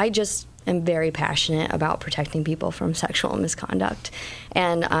 I just am very passionate about protecting people from sexual misconduct,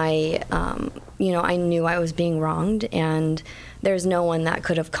 and I knew I was being wronged, and there's no one that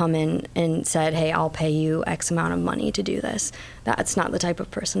could have come in and said, hey, I'll pay you X amount of money to do this. That's not the type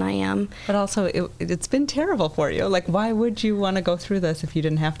of person I am. But also, it's been terrible for you. Like, why would you want to go through this if you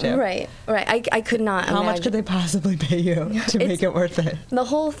didn't have to? Right. I could not imagine. How much could they possibly pay you to make it worth it? The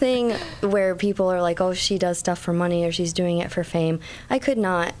whole thing where people are like, oh, she does stuff for money or she's doing it for fame. I could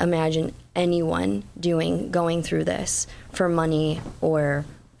not imagine anyone going through this for money or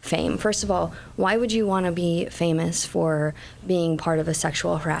fame. First of all, why would you want to be famous for being part of a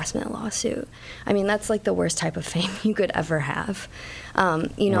sexual harassment lawsuit? I mean, that's like the worst type of fame you could ever have. Well, I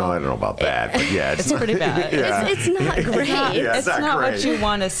don't know about that, but yeah, it's pretty bad. Yeah. It's not great. It's not great. what you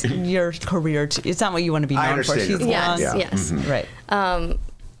want your career to. It's not what you want to be known for. She's yes, yeah. yes, right.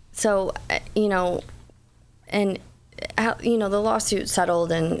 So and the lawsuit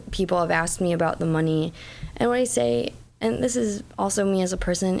settled, and people have asked me about the money, and when I say, and this is also me as a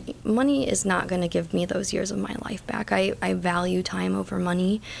person, money is not going to give me those years of my life back. I value time over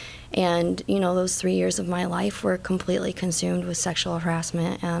money. And, you know, those 3 years of my life were completely consumed with sexual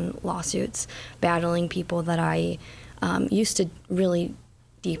harassment and lawsuits, battling people that I used to really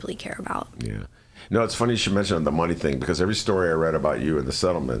deeply care about. Yeah. No, it's funny you should mention the money thing, because every story I read about you in the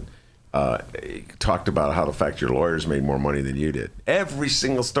settlement talked about how the fact your lawyers made more money than you did. Every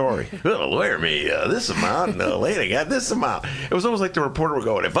single story. Well, the lawyer made this amount, and Alaina got this amount. It was almost like the reporter were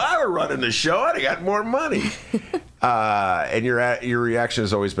going, if I were running the show, I'd have got more money. And your reaction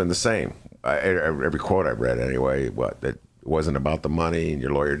has always been the same. Every quote I've read anyway, that it wasn't about the money, and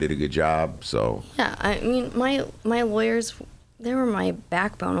your lawyer did a good job. So yeah, I mean, my lawyers, they were my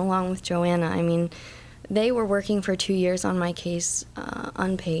backbone along with Joanna. I mean, they were working for 2 years on my case,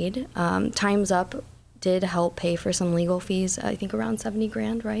 unpaid. Time's Up did help pay for some legal fees. I think around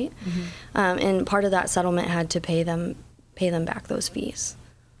 $70,000, right? Mm-hmm. And part of that settlement had to pay them back those fees.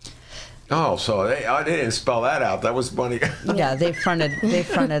 Oh, so they didn't spell that out. That was money. Yeah, they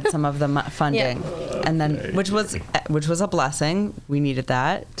fronted some of the funding, yeah. And then which was a blessing. We needed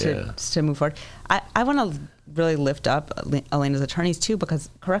that to move forward. I want to really lift up Alaina's attorneys too, because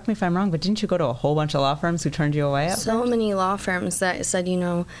correct me if I'm wrong, but didn't you go to a whole bunch of law firms who turned you away? So many law firms that said, you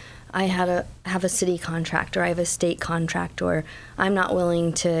know, I have a city contract, or I have a state contract, or I'm not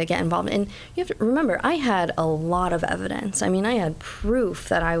willing to get involved. And you have to remember, I had a lot of evidence. I mean, I had proof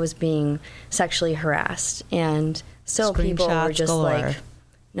that I was being sexually harassed, and still people were just galore. Like,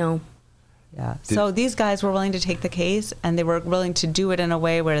 no. Yeah. So these guys were willing to take the case, and they were willing to do it in a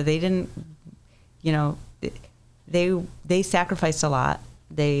way where they didn't, you know, they sacrificed a lot.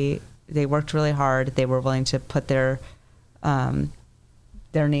 They worked really hard. They were willing to put their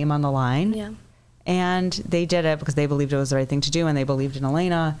name on the line. Yeah. And they did it because they believed it was the right thing to do, and they believed in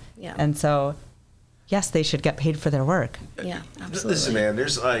Alaina. Yeah. And so, yes, they should get paid for their work. Yeah, absolutely. Listen, man,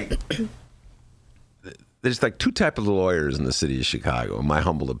 there's like two types of lawyers in the city of Chicago, in my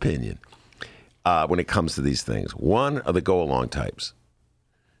humble opinion, when it comes to these things. One are the go-along types.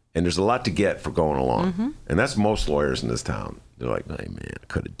 And there's a lot to get for going along. Mm-hmm. And that's most lawyers in this town. They're like, hey, man, I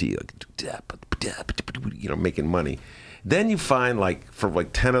cut a deal. I could do that, you know, making money. Then you find, like, for like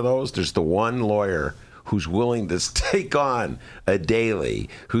 10 of those, there's the one lawyer who's willing to take on a Daley,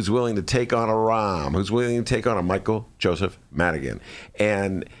 who's willing to take on a Rahm, who's willing to take on a Michael Joseph Madigan.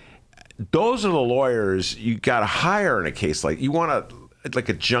 And those are the lawyers you got to hire in a case like, you want like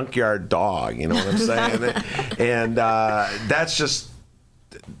a junkyard dog, you know what I'm saying? And that's just,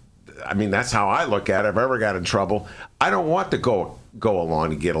 I mean, that's how I look at it. If I ever got in trouble, I don't want the go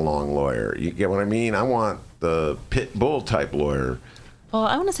along to get along lawyer. You get what I mean? I want the pit bull type lawyer. Well,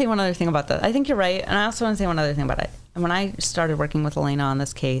 I want to say one other thing about that. I think you're right, and I also want to say one other thing about it. And when I started working with Alaina on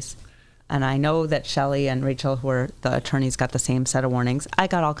this case, and I know that Shelley and Rachel, who were the attorneys, got the same set of warnings. I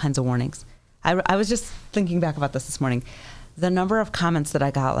got all kinds of warnings. I was just thinking back about this morning. The number of comments that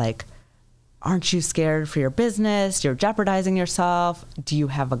I got, like, aren't you scared for your business? You're jeopardizing yourself. Do you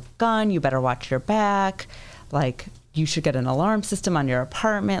have a gun? You better watch your back. Like, you should get an alarm system on your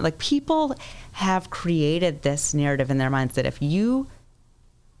apartment. Like, people have created this narrative in their minds that if you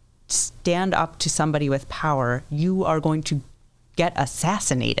stand up to somebody with power, you are going to get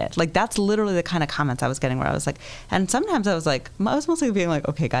assassinated. Like, that's literally the kind of comments I was getting, where I was like, and sometimes I was mostly being like,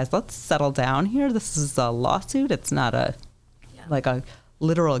 okay, guys, let's settle down here. This is a lawsuit. It's not like a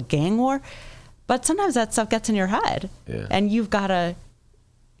literal gang war. But sometimes that stuff gets in your head, and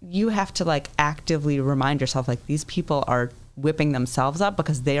you have to like actively remind yourself, like, these people are whipping themselves up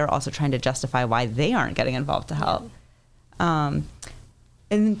because they are also trying to justify why they aren't getting involved to help.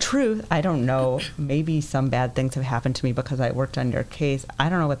 In truth, I don't know. Maybe some bad things have happened to me because I worked on your case. I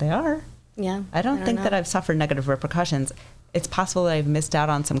don't know what they are. Yeah. I don't think that I've suffered negative repercussions. It's possible that I've missed out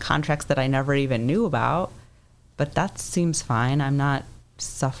on some contracts that I never even knew about, but that seems fine. I'm not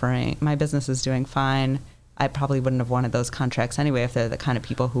suffering. My business is doing fine. I probably wouldn't have wanted those contracts anyway if they're the kind of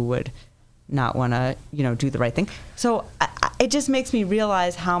people who would not want to, do the right thing. So it just makes me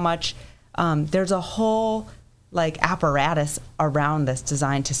realize how much there's a whole like apparatus around this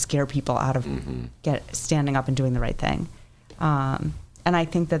designed to scare people out of standing up and doing the right thing. And I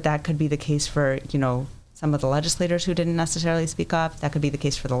think that could be the case for, some of the legislators who didn't necessarily speak up. That could be the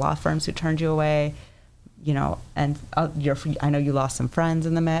case for the law firms who turned you away. And I know you lost some friends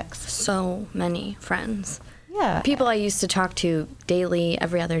in the mix. So many friends. Yeah. People I used to talk to daily,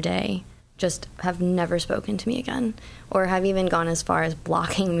 every other day, just have never spoken to me again, or have even gone as far as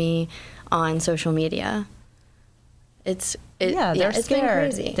blocking me on social media. It's scared. It's been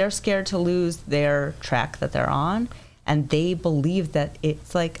crazy. They're scared to lose their track that they're on, and they believe that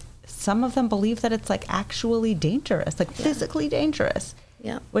it's like some of them believe that it's like actually dangerous, like physically dangerous.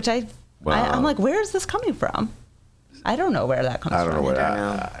 Yeah. Which I'm like, where is this coming from? I don't know where that comes from. I don't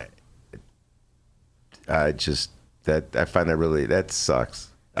know. I find that really, that sucks.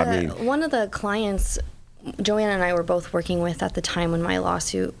 I mean, one of the clients Joanna and I were both working with at the time when my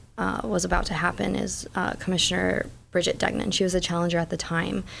lawsuit was about to happen is Commissioner Bridget Degnan. She was a challenger at the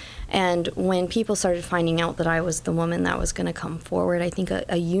time. And when people started finding out that I was the woman that was going to come forward, I think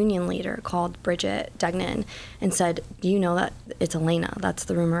a union leader called Bridget Degnan and said, "Do you know that it's Alaina? That's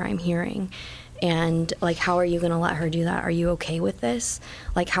the rumor I'm hearing. And like, how are you going to let her do that? Are you okay with this?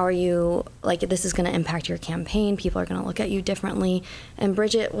 Like, how are you, like, this is going to impact your campaign. People are going to look at you differently." And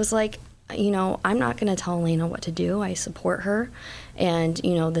Bridget was like, I'm not going to tell Alaina what to do. I support her. And,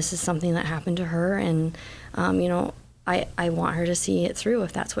 this is something that happened to her. And, I want her to see it through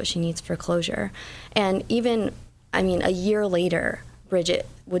if that's what she needs for closure. And even, a year later, Bridget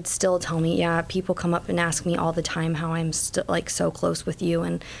would still tell me, yeah, people come up and ask me all the time how I'm still like so close with you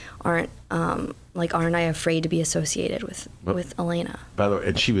and aren't I afraid to be associated with Alaina? By the way,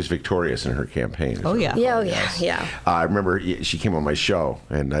 and she was victorious in her campaign. Oh yeah. Yeah. I remember she came on my show,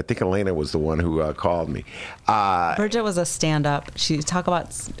 and I think Alaina was the one who called me. Bridget was a stand-up. we talked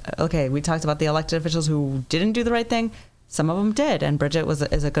about the elected officials who didn't do the right thing. Some of them did, and Bridget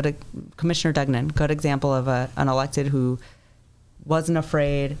is a good Commissioner Degnan, good example of an elected who wasn't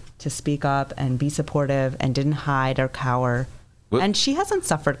afraid to speak up and be supportive and didn't hide or cower. And she hasn't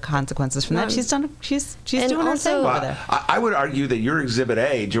suffered consequences from that. She's doing her thing over there. I would argue that you're Exhibit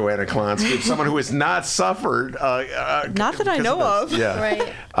A, Joanna Klonsky, someone who has not suffered. Not that I know of. Yeah.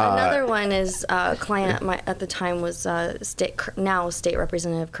 Right. Another one is a client at the time was State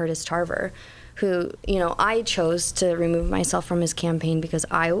Representative Curtis Tarver, who, I chose to remove myself from his campaign because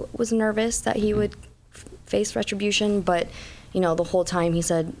I was nervous that he would face retribution, but the whole time he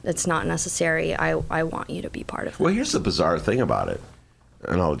said, it's not necessary. I want you to be part of it. Well, here's the bizarre thing about it,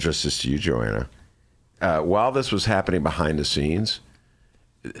 and I'll address this to you, Joanna. While this was happening behind the scenes,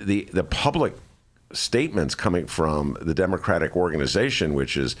 the public statements coming from the Democratic organization,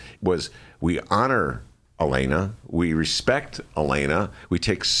 was we honor Alaina, we respect Alaina, we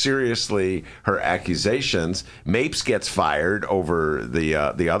take seriously her accusations. Mapes gets fired over the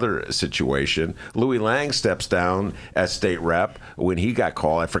other situation. Louis Lang steps down as state rep when he got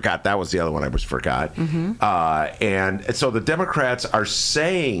called. I forgot, that was the other one I forgot. Mm-hmm. And so the Democrats are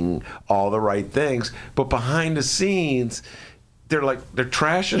saying all the right things, but behind the scenes, they're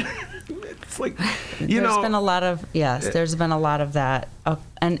trashing. It's like, there's been a lot of that.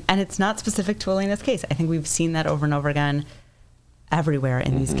 And it's not specific to Alaina's case. I think we've seen that over and over again everywhere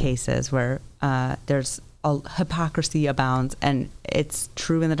in these cases where there's hypocrisy abounds. And it's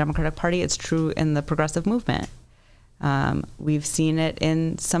true in the Democratic Party. It's true in the progressive movement. We've seen it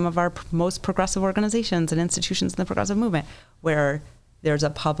in some of our most progressive organizations and institutions in the progressive movement where there's a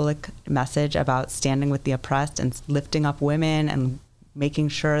public message about standing with the oppressed and lifting up women and making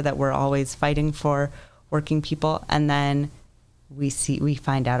sure that we're always fighting for working people, and then we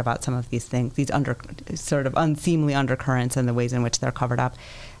find out about some of these things, these sort of unseemly undercurrents and the ways in which they're covered up.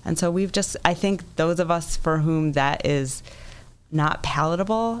 And so I think those of us for whom that is not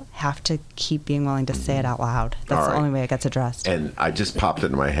palatable have to keep being willing to say it out loud. That's the only way it gets addressed. And I just popped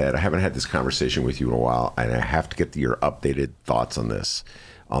into my head, I haven't had this conversation with you in a while, and I have to get your updated thoughts on this.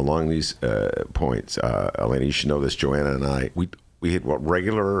 Along these points, Alaina, you should know this, Joanna and I, we had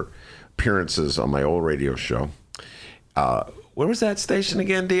regular appearances on my old radio show. Where was that station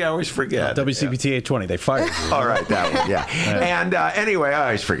again, D? I always forget. WCPT 820. They fired you. All right, that one, yeah. And anyway, I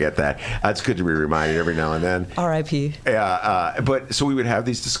always forget that. It's good to be reminded every now and then. R.I.P. Yeah, but so we would have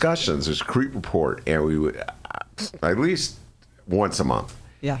these discussions. There's a creep report, and we would at least once a month.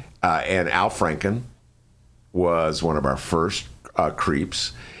 Yeah. And Al Franken was one of our first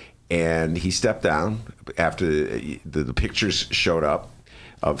creeps, and he stepped down after the pictures showed up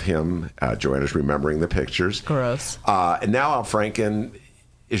of him. Joanna's remembering the pictures. Gross. And now Al Franken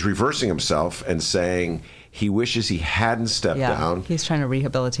is reversing himself and saying he wishes he hadn't stepped down. He's trying to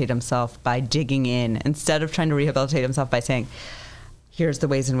rehabilitate himself by digging in instead of trying to rehabilitate himself by saying, here's the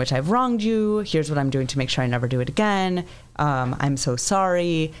ways in which I've wronged you. Here's what I'm doing to make sure I never do it again. I'm so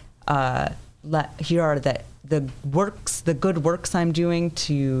sorry. Here are the good works I'm doing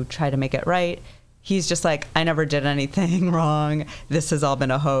to try to make it right. He's just like, I never did anything wrong. This has all been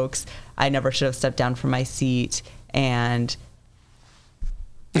a hoax. I never should have stepped down from my seat. And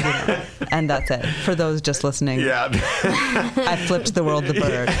and that's it. For those just listening, I flipped the world the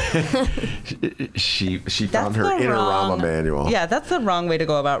bird. She found her inner Rama manual. Yeah, that's the wrong way to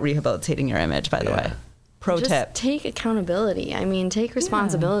go about rehabilitating your image, by the way. Pro Just tip. take accountability. I mean, take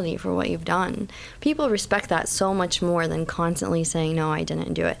responsibility for what you've done. People respect that so much more than constantly saying, no, I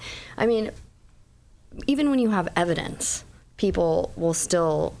didn't do it. I mean, even when you have evidence, people will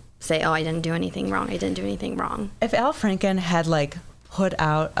still say, oh, I didn't do anything wrong. I didn't do anything wrong. If Al Franken had like put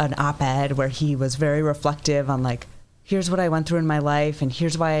out an op-ed where he was very reflective on like, here's what I went through in my life and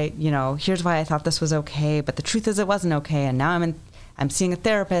here's why I thought this was okay, but the truth is it wasn't okay, and now I'm seeing a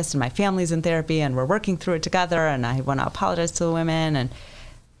therapist and my family's in therapy and we're working through it together and I want to apologize to the women, and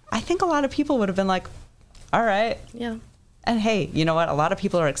I think a lot of people would have been like, all right. Yeah. And hey, you know what? A lot of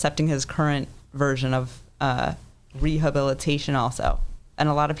people are accepting his current version of rehabilitation also. And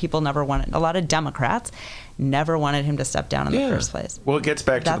a lot of people a lot of Democrats never wanted him to step down in the first place. Well, it gets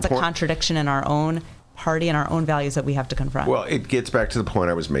back to the point. That's a contradiction in our own party and our own values that we have to confront. Well, it gets back to the point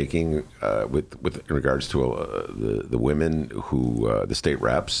I was making with in regards to the women who, the state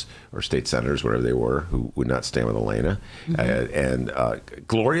reps or state senators, whatever they were, who would not stand with Alaina. And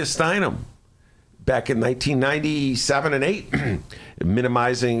Gloria Steinem, back in 1997 and 8,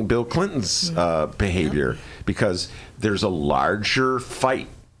 minimizing Bill Clinton's behavior because there's a larger fight.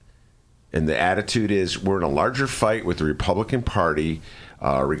 And the attitude is we're in a larger fight with the Republican Party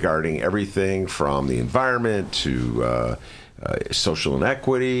regarding everything from the environment to social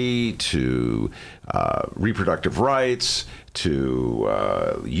inequity to reproductive rights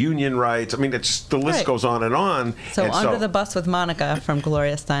to union rights. I mean, it's just, the list goes on and on. So Under the Bus with Monica from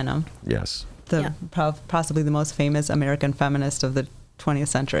Gloria Steinem. Yes. Possibly the most famous American feminist of the 20th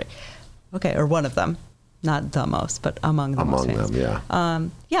century. Okay, or one of them. Not the most, but among the most famous. Yeah.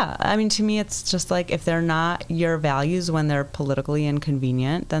 I mean, to me, it's just like if they're not your values when they're politically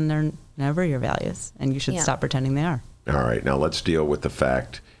inconvenient, then they're never your values, and you should stop pretending they are. All right, now let's deal with the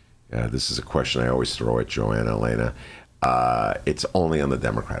fact. This is a question I always throw at Joanna, Alaina. It's only on the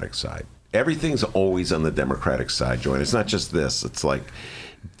Democratic side. Everything's always on the Democratic side, Joanna. It's not just this. It's like...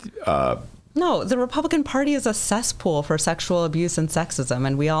 No, the Republican Party is a cesspool for sexual abuse and sexism,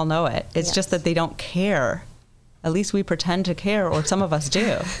 and we all know it. It's just that they don't care. At least we pretend to care, or some of us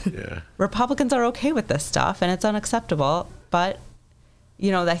do. Republicans are okay with this stuff, and it's unacceptable. But,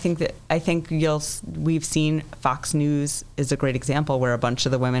 you know, I think we've seen Fox News is a great example where a bunch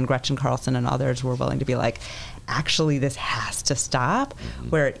of the women, Gretchen Carlson and others, were willing to be like, actually, this has to stop.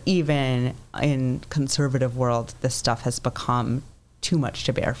 Where even in conservative world, this stuff has become too much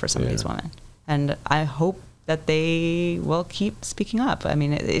to bear for some of these women. And I hope that they will keep speaking up. I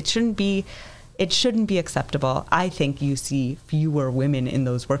mean, it shouldn't be acceptable. I think you see fewer women in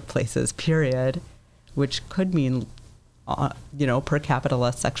those workplaces, period, which could mean, per capita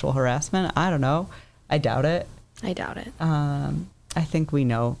less sexual harassment. I don't know. I doubt it. I think we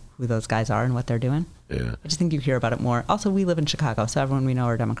know who those guys are and what they're doing. I just think you hear about it more. Also, we live in Chicago, so everyone we know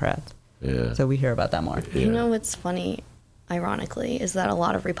are Democrats. So we hear about that more. You know what's funny? Ironically, is that a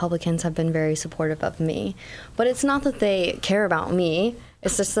lot of Republicans have been very supportive of me. But it's not that they care about me.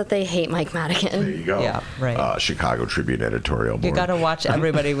 It's just that they hate Mike Madigan. There you go. Yeah, right. Chicago Tribune editorial board. You got to watch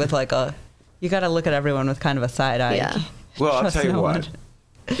everybody with you got to look at everyone with kind of a side eye. Yeah. Well, I'll tell you what.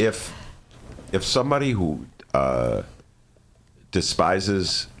 If somebody who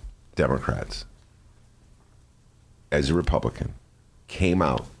despises Democrats as a Republican came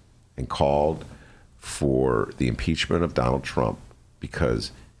out and called for the impeachment of Donald Trump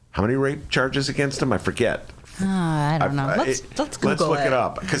because how many rape charges against him? I forget. I don't know. Let's Google Let's look it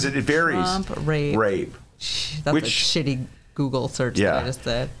up because it varies. Trump, rape. That's a shitty Google search that I just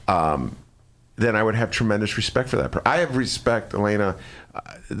did. Then I would have tremendous respect for that. I have respect, Alaina.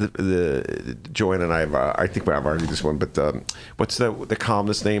 The Joanna and I have, I think I've argued this one, but what's the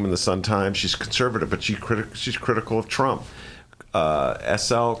columnist's name in the Sun-Times? She's conservative, but she's critical of Trump.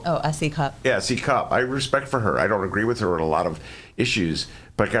 S.E. Cupp. Yeah, S.E. Cupp. I have respect for her. I don't agree with her on a lot of issues,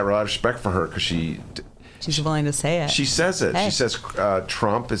 but I got a lot of respect for her because she's willing to say it. She says it. Hey. She says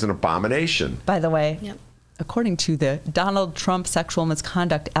Trump is an abomination. By the way, according to the Donald Trump sexual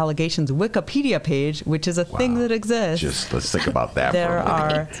misconduct allegations Wikipedia page, which is a thing that exists. Just let's think about that.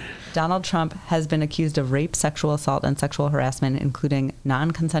 Donald Trump has been accused of rape, sexual assault, and sexual harassment, including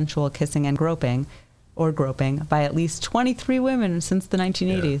non-consensual kissing and groping by at least 23 women since the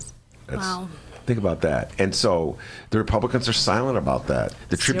 1980s. Wow. Think about that. And so the Republicans are silent about that.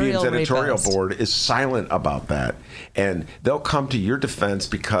 The Tribune's editorial board is silent about that. And they'll come to your defense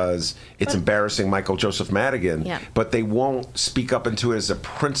because it's embarrassing Michael Joseph Madigan, but they won't speak up into it as a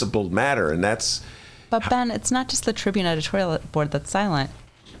principled matter. And that's... But Ben, it's not just the Tribune editorial board that's silent.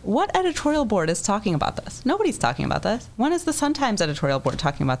 What editorial board is talking about this? Nobody's talking about this. When is the Sun-Times editorial board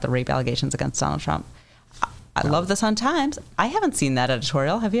talking about the rape allegations against Donald Trump? I love the Sun-Times. I haven't seen that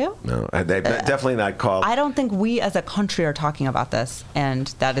editorial. Have you? No, they've definitely not called. I don't think we as a country are talking about this, and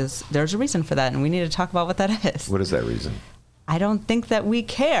there's a reason for that, and we need to talk about what that is. What is that reason? I don't think that we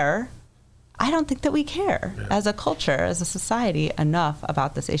care. As a culture, as a society, enough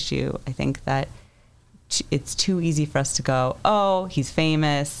about this issue. I think that it's too easy for us to go, oh, he's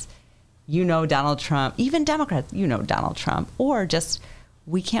famous, Donald Trump, even Democrats, Donald Trump, or just,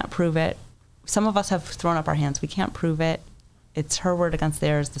 we can't prove it. Some of us have thrown up our hands. We can't prove it. It's her word against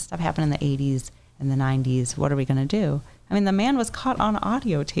theirs. The stuff happened in the 80s and the 90s. What are we going to do? I mean, the man was caught on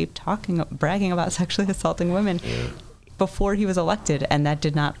audio tape bragging about sexually assaulting women before he was elected, and that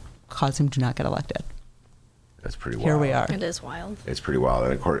did not cause him to not get elected. That's pretty wild. Here we are. It is wild. It's pretty wild.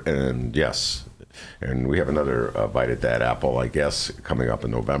 And, of course, and yes, and we have another bite at that apple, I guess, coming up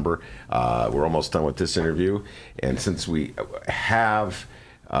in November. We're almost done with this interview. And since we have,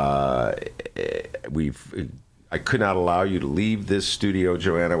 I could not allow you to leave this studio,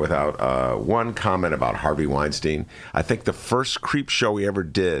 Joanna, without one comment about Harvey Weinstein. I think the first creep show we ever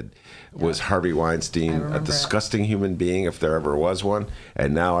did was Harvey Weinstein, a disgusting human being, if there ever was one.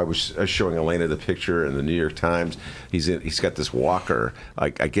 And now I was showing Alaina the picture in the New York Times. He's got this walker. I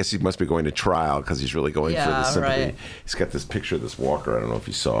guess he must be going to trial because he's really going for the sympathy. Right. He's got this picture of this walker. I don't know if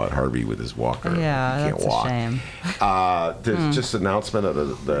you saw it, Harvey with his walker. Yeah, he can't walk. A shame. There's just an announcement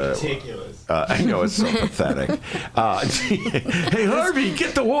of the ridiculous. I know, it's so pathetic. Hey, Harvey,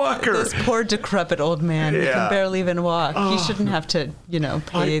 get the walker. This poor decrepit old man who can barely even walk. He shouldn't have to,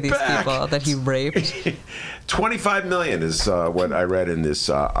 pay these people that he raped. $25 million is what I read in this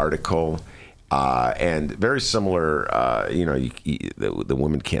article. And very similar, the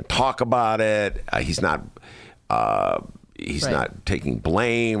woman can't talk about it. He's not taking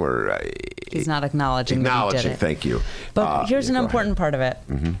blame or he's not acknowledging that he did it. Thank you. But here's an important part of it.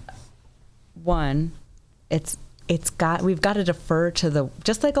 Mm-hmm. One, we've got to defer to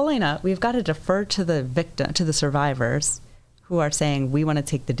just like Alaina, we've got to defer to the victim, to the survivors who are saying we want to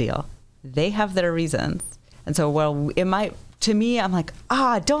take the deal. They have their reasons. And so, it might, to me, I'm like,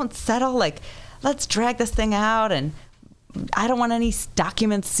 don't settle. Like, let's drag this thing out. And I don't want any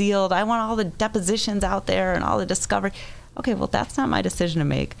documents sealed. I want all the depositions out there and all the discovery. Okay, well, that's not my decision to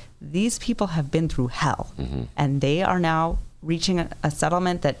make. These people have been through hell. Mm-hmm. And they are now reaching a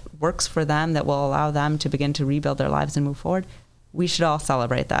settlement that works for them, that will allow them to begin to rebuild their lives and move forward. We should all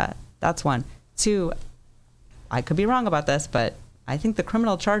celebrate that. That's one. Two, I could be wrong about this, but I think the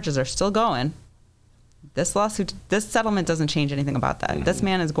criminal charges are still going. This settlement doesn't change anything about that. Mm-hmm. This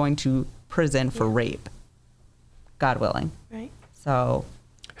man is going to prison for rape, God willing. Right. So,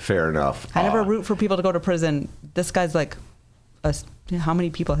 fair enough. I never root for people to go to prison. This guy's like, how many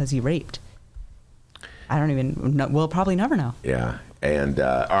people has he raped? I don't even know. We'll probably never know. Yeah. And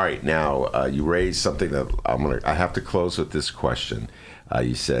all right, now you raised something that I have to close with this question.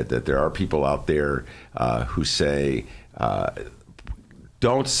 You said that there are people out there who say,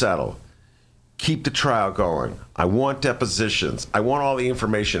 don't settle. Keep the trial going. I want depositions. I want all the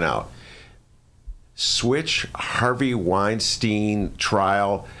information out. Switch Harvey Weinstein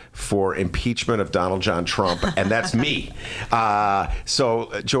trial for impeachment of Donald John Trump, and that's me.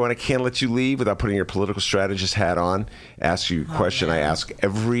 So, Joanna, I can't let you leave without putting your political strategist hat on. Ask you a question. I ask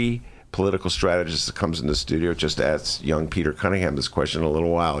every political strategist that comes in the studio. Just asked young Peter Cunningham this question a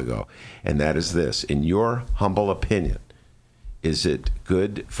little while ago, and that is this. In your humble opinion, is it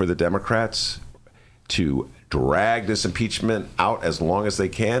good for the Democrats to drag this impeachment out as long as they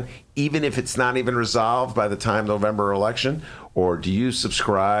can, even if it's not even resolved by the time November election? Or do you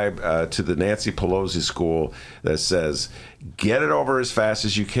subscribe to the Nancy Pelosi school that says, get it over as fast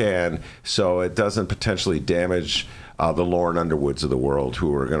as you can so it doesn't potentially damage the Lauren Underwoods of the world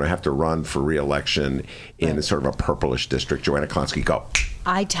who are going to have to run for re-election in sort of a purplish district? Joanna Klonsky, go.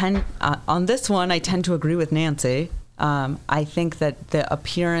 On this one, I tend to agree with Nancy. I think that the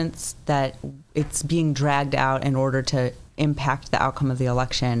appearance that it's being dragged out in order to impact the outcome of the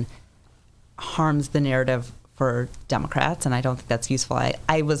election harms the narrative for Democrats, and I don't think that's useful.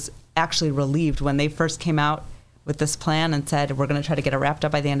 I was actually relieved when they first came out with this plan and said, we're going to try to get it wrapped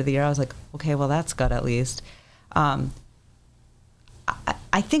up by the end of the year. I was like, okay, well, that's good at least. I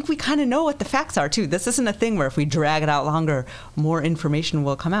think we kind of know what the facts are, too. This isn't a thing where if we drag it out longer, more information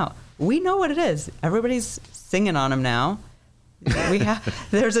will come out. We know what it is. Everybody's singing on him now.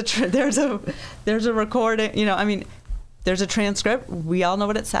 There's a recording, there's a transcript. We all know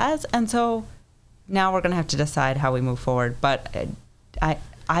what it says. And so now we're going to have to decide how we move forward. But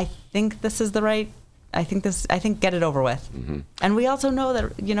I think this is the right, I think get it over with. Mm-hmm. And we also know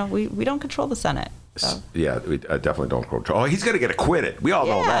that, we don't control the Senate. So. Yeah, we definitely don't control. Oh, he's going to get acquitted. We all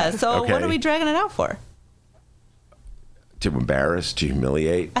know that. Yeah, so okay. What are we dragging it out for? To embarrass, to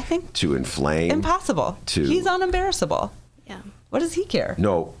humiliate, I think to inflame. Impossible. He's unembarrassable. Yeah. What does he care?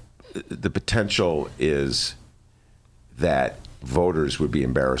 No, the potential is that voters would be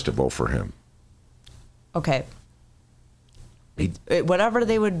embarrassed to vote for him. Okay. Whatever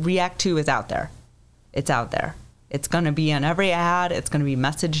they would react to is out there. It's out there. It's going to be on every ad. It's going to be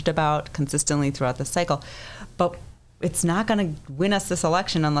messaged about consistently throughout the cycle. But it's not going to win us this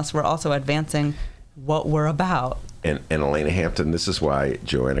election unless we're also advancing what we're about. And Alaina Hampton, this is why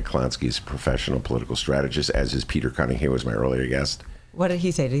Joanna Klonsky is a professional political strategist, as is Peter Cunningham, who was my earlier guest. What did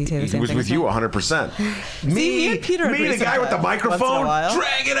he say? Did he say the same thing? He was with you 100%. Me and Peter me, the guy with the microphone,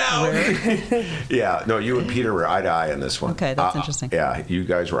 drag it out. Yeah, no, you and Peter were eye to eye on this one. Okay, that's interesting. Yeah, you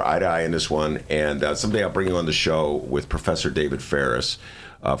guys were eye to eye in this one, and someday I'll bring you on the show with Professor David Ferris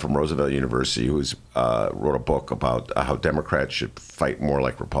from Roosevelt University, who's wrote a book about how Democrats should fight more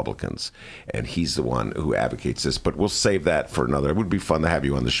like Republicans, and he's the one who advocates this. But we'll save that for another. It would be fun to have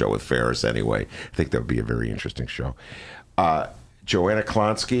you on the show with Ferris anyway. I think that would be a very interesting show. Joanna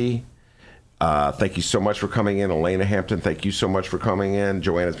Klonsky, thank you so much for coming in. Alaina Hampton, thank you so much for coming in.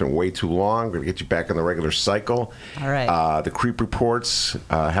 Joanna's been way too long. We're going to get you back on the regular cycle. All right. The creep reports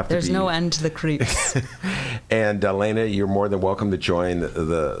have There's to be... no end to the creeps. And Alaina, you're more than welcome to join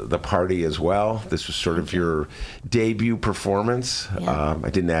the party as well. This was sort of your debut performance. Yeah. I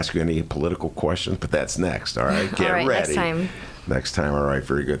didn't ask you any political questions, but that's next. All right, get All right, ready. next time. Next time. All right,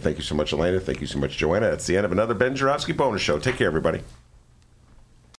 very good. Thank you so much, Alaina. Thank you so much, Joanna. That's the end of another Ben Joravsky Bonus Show. Take care, everybody.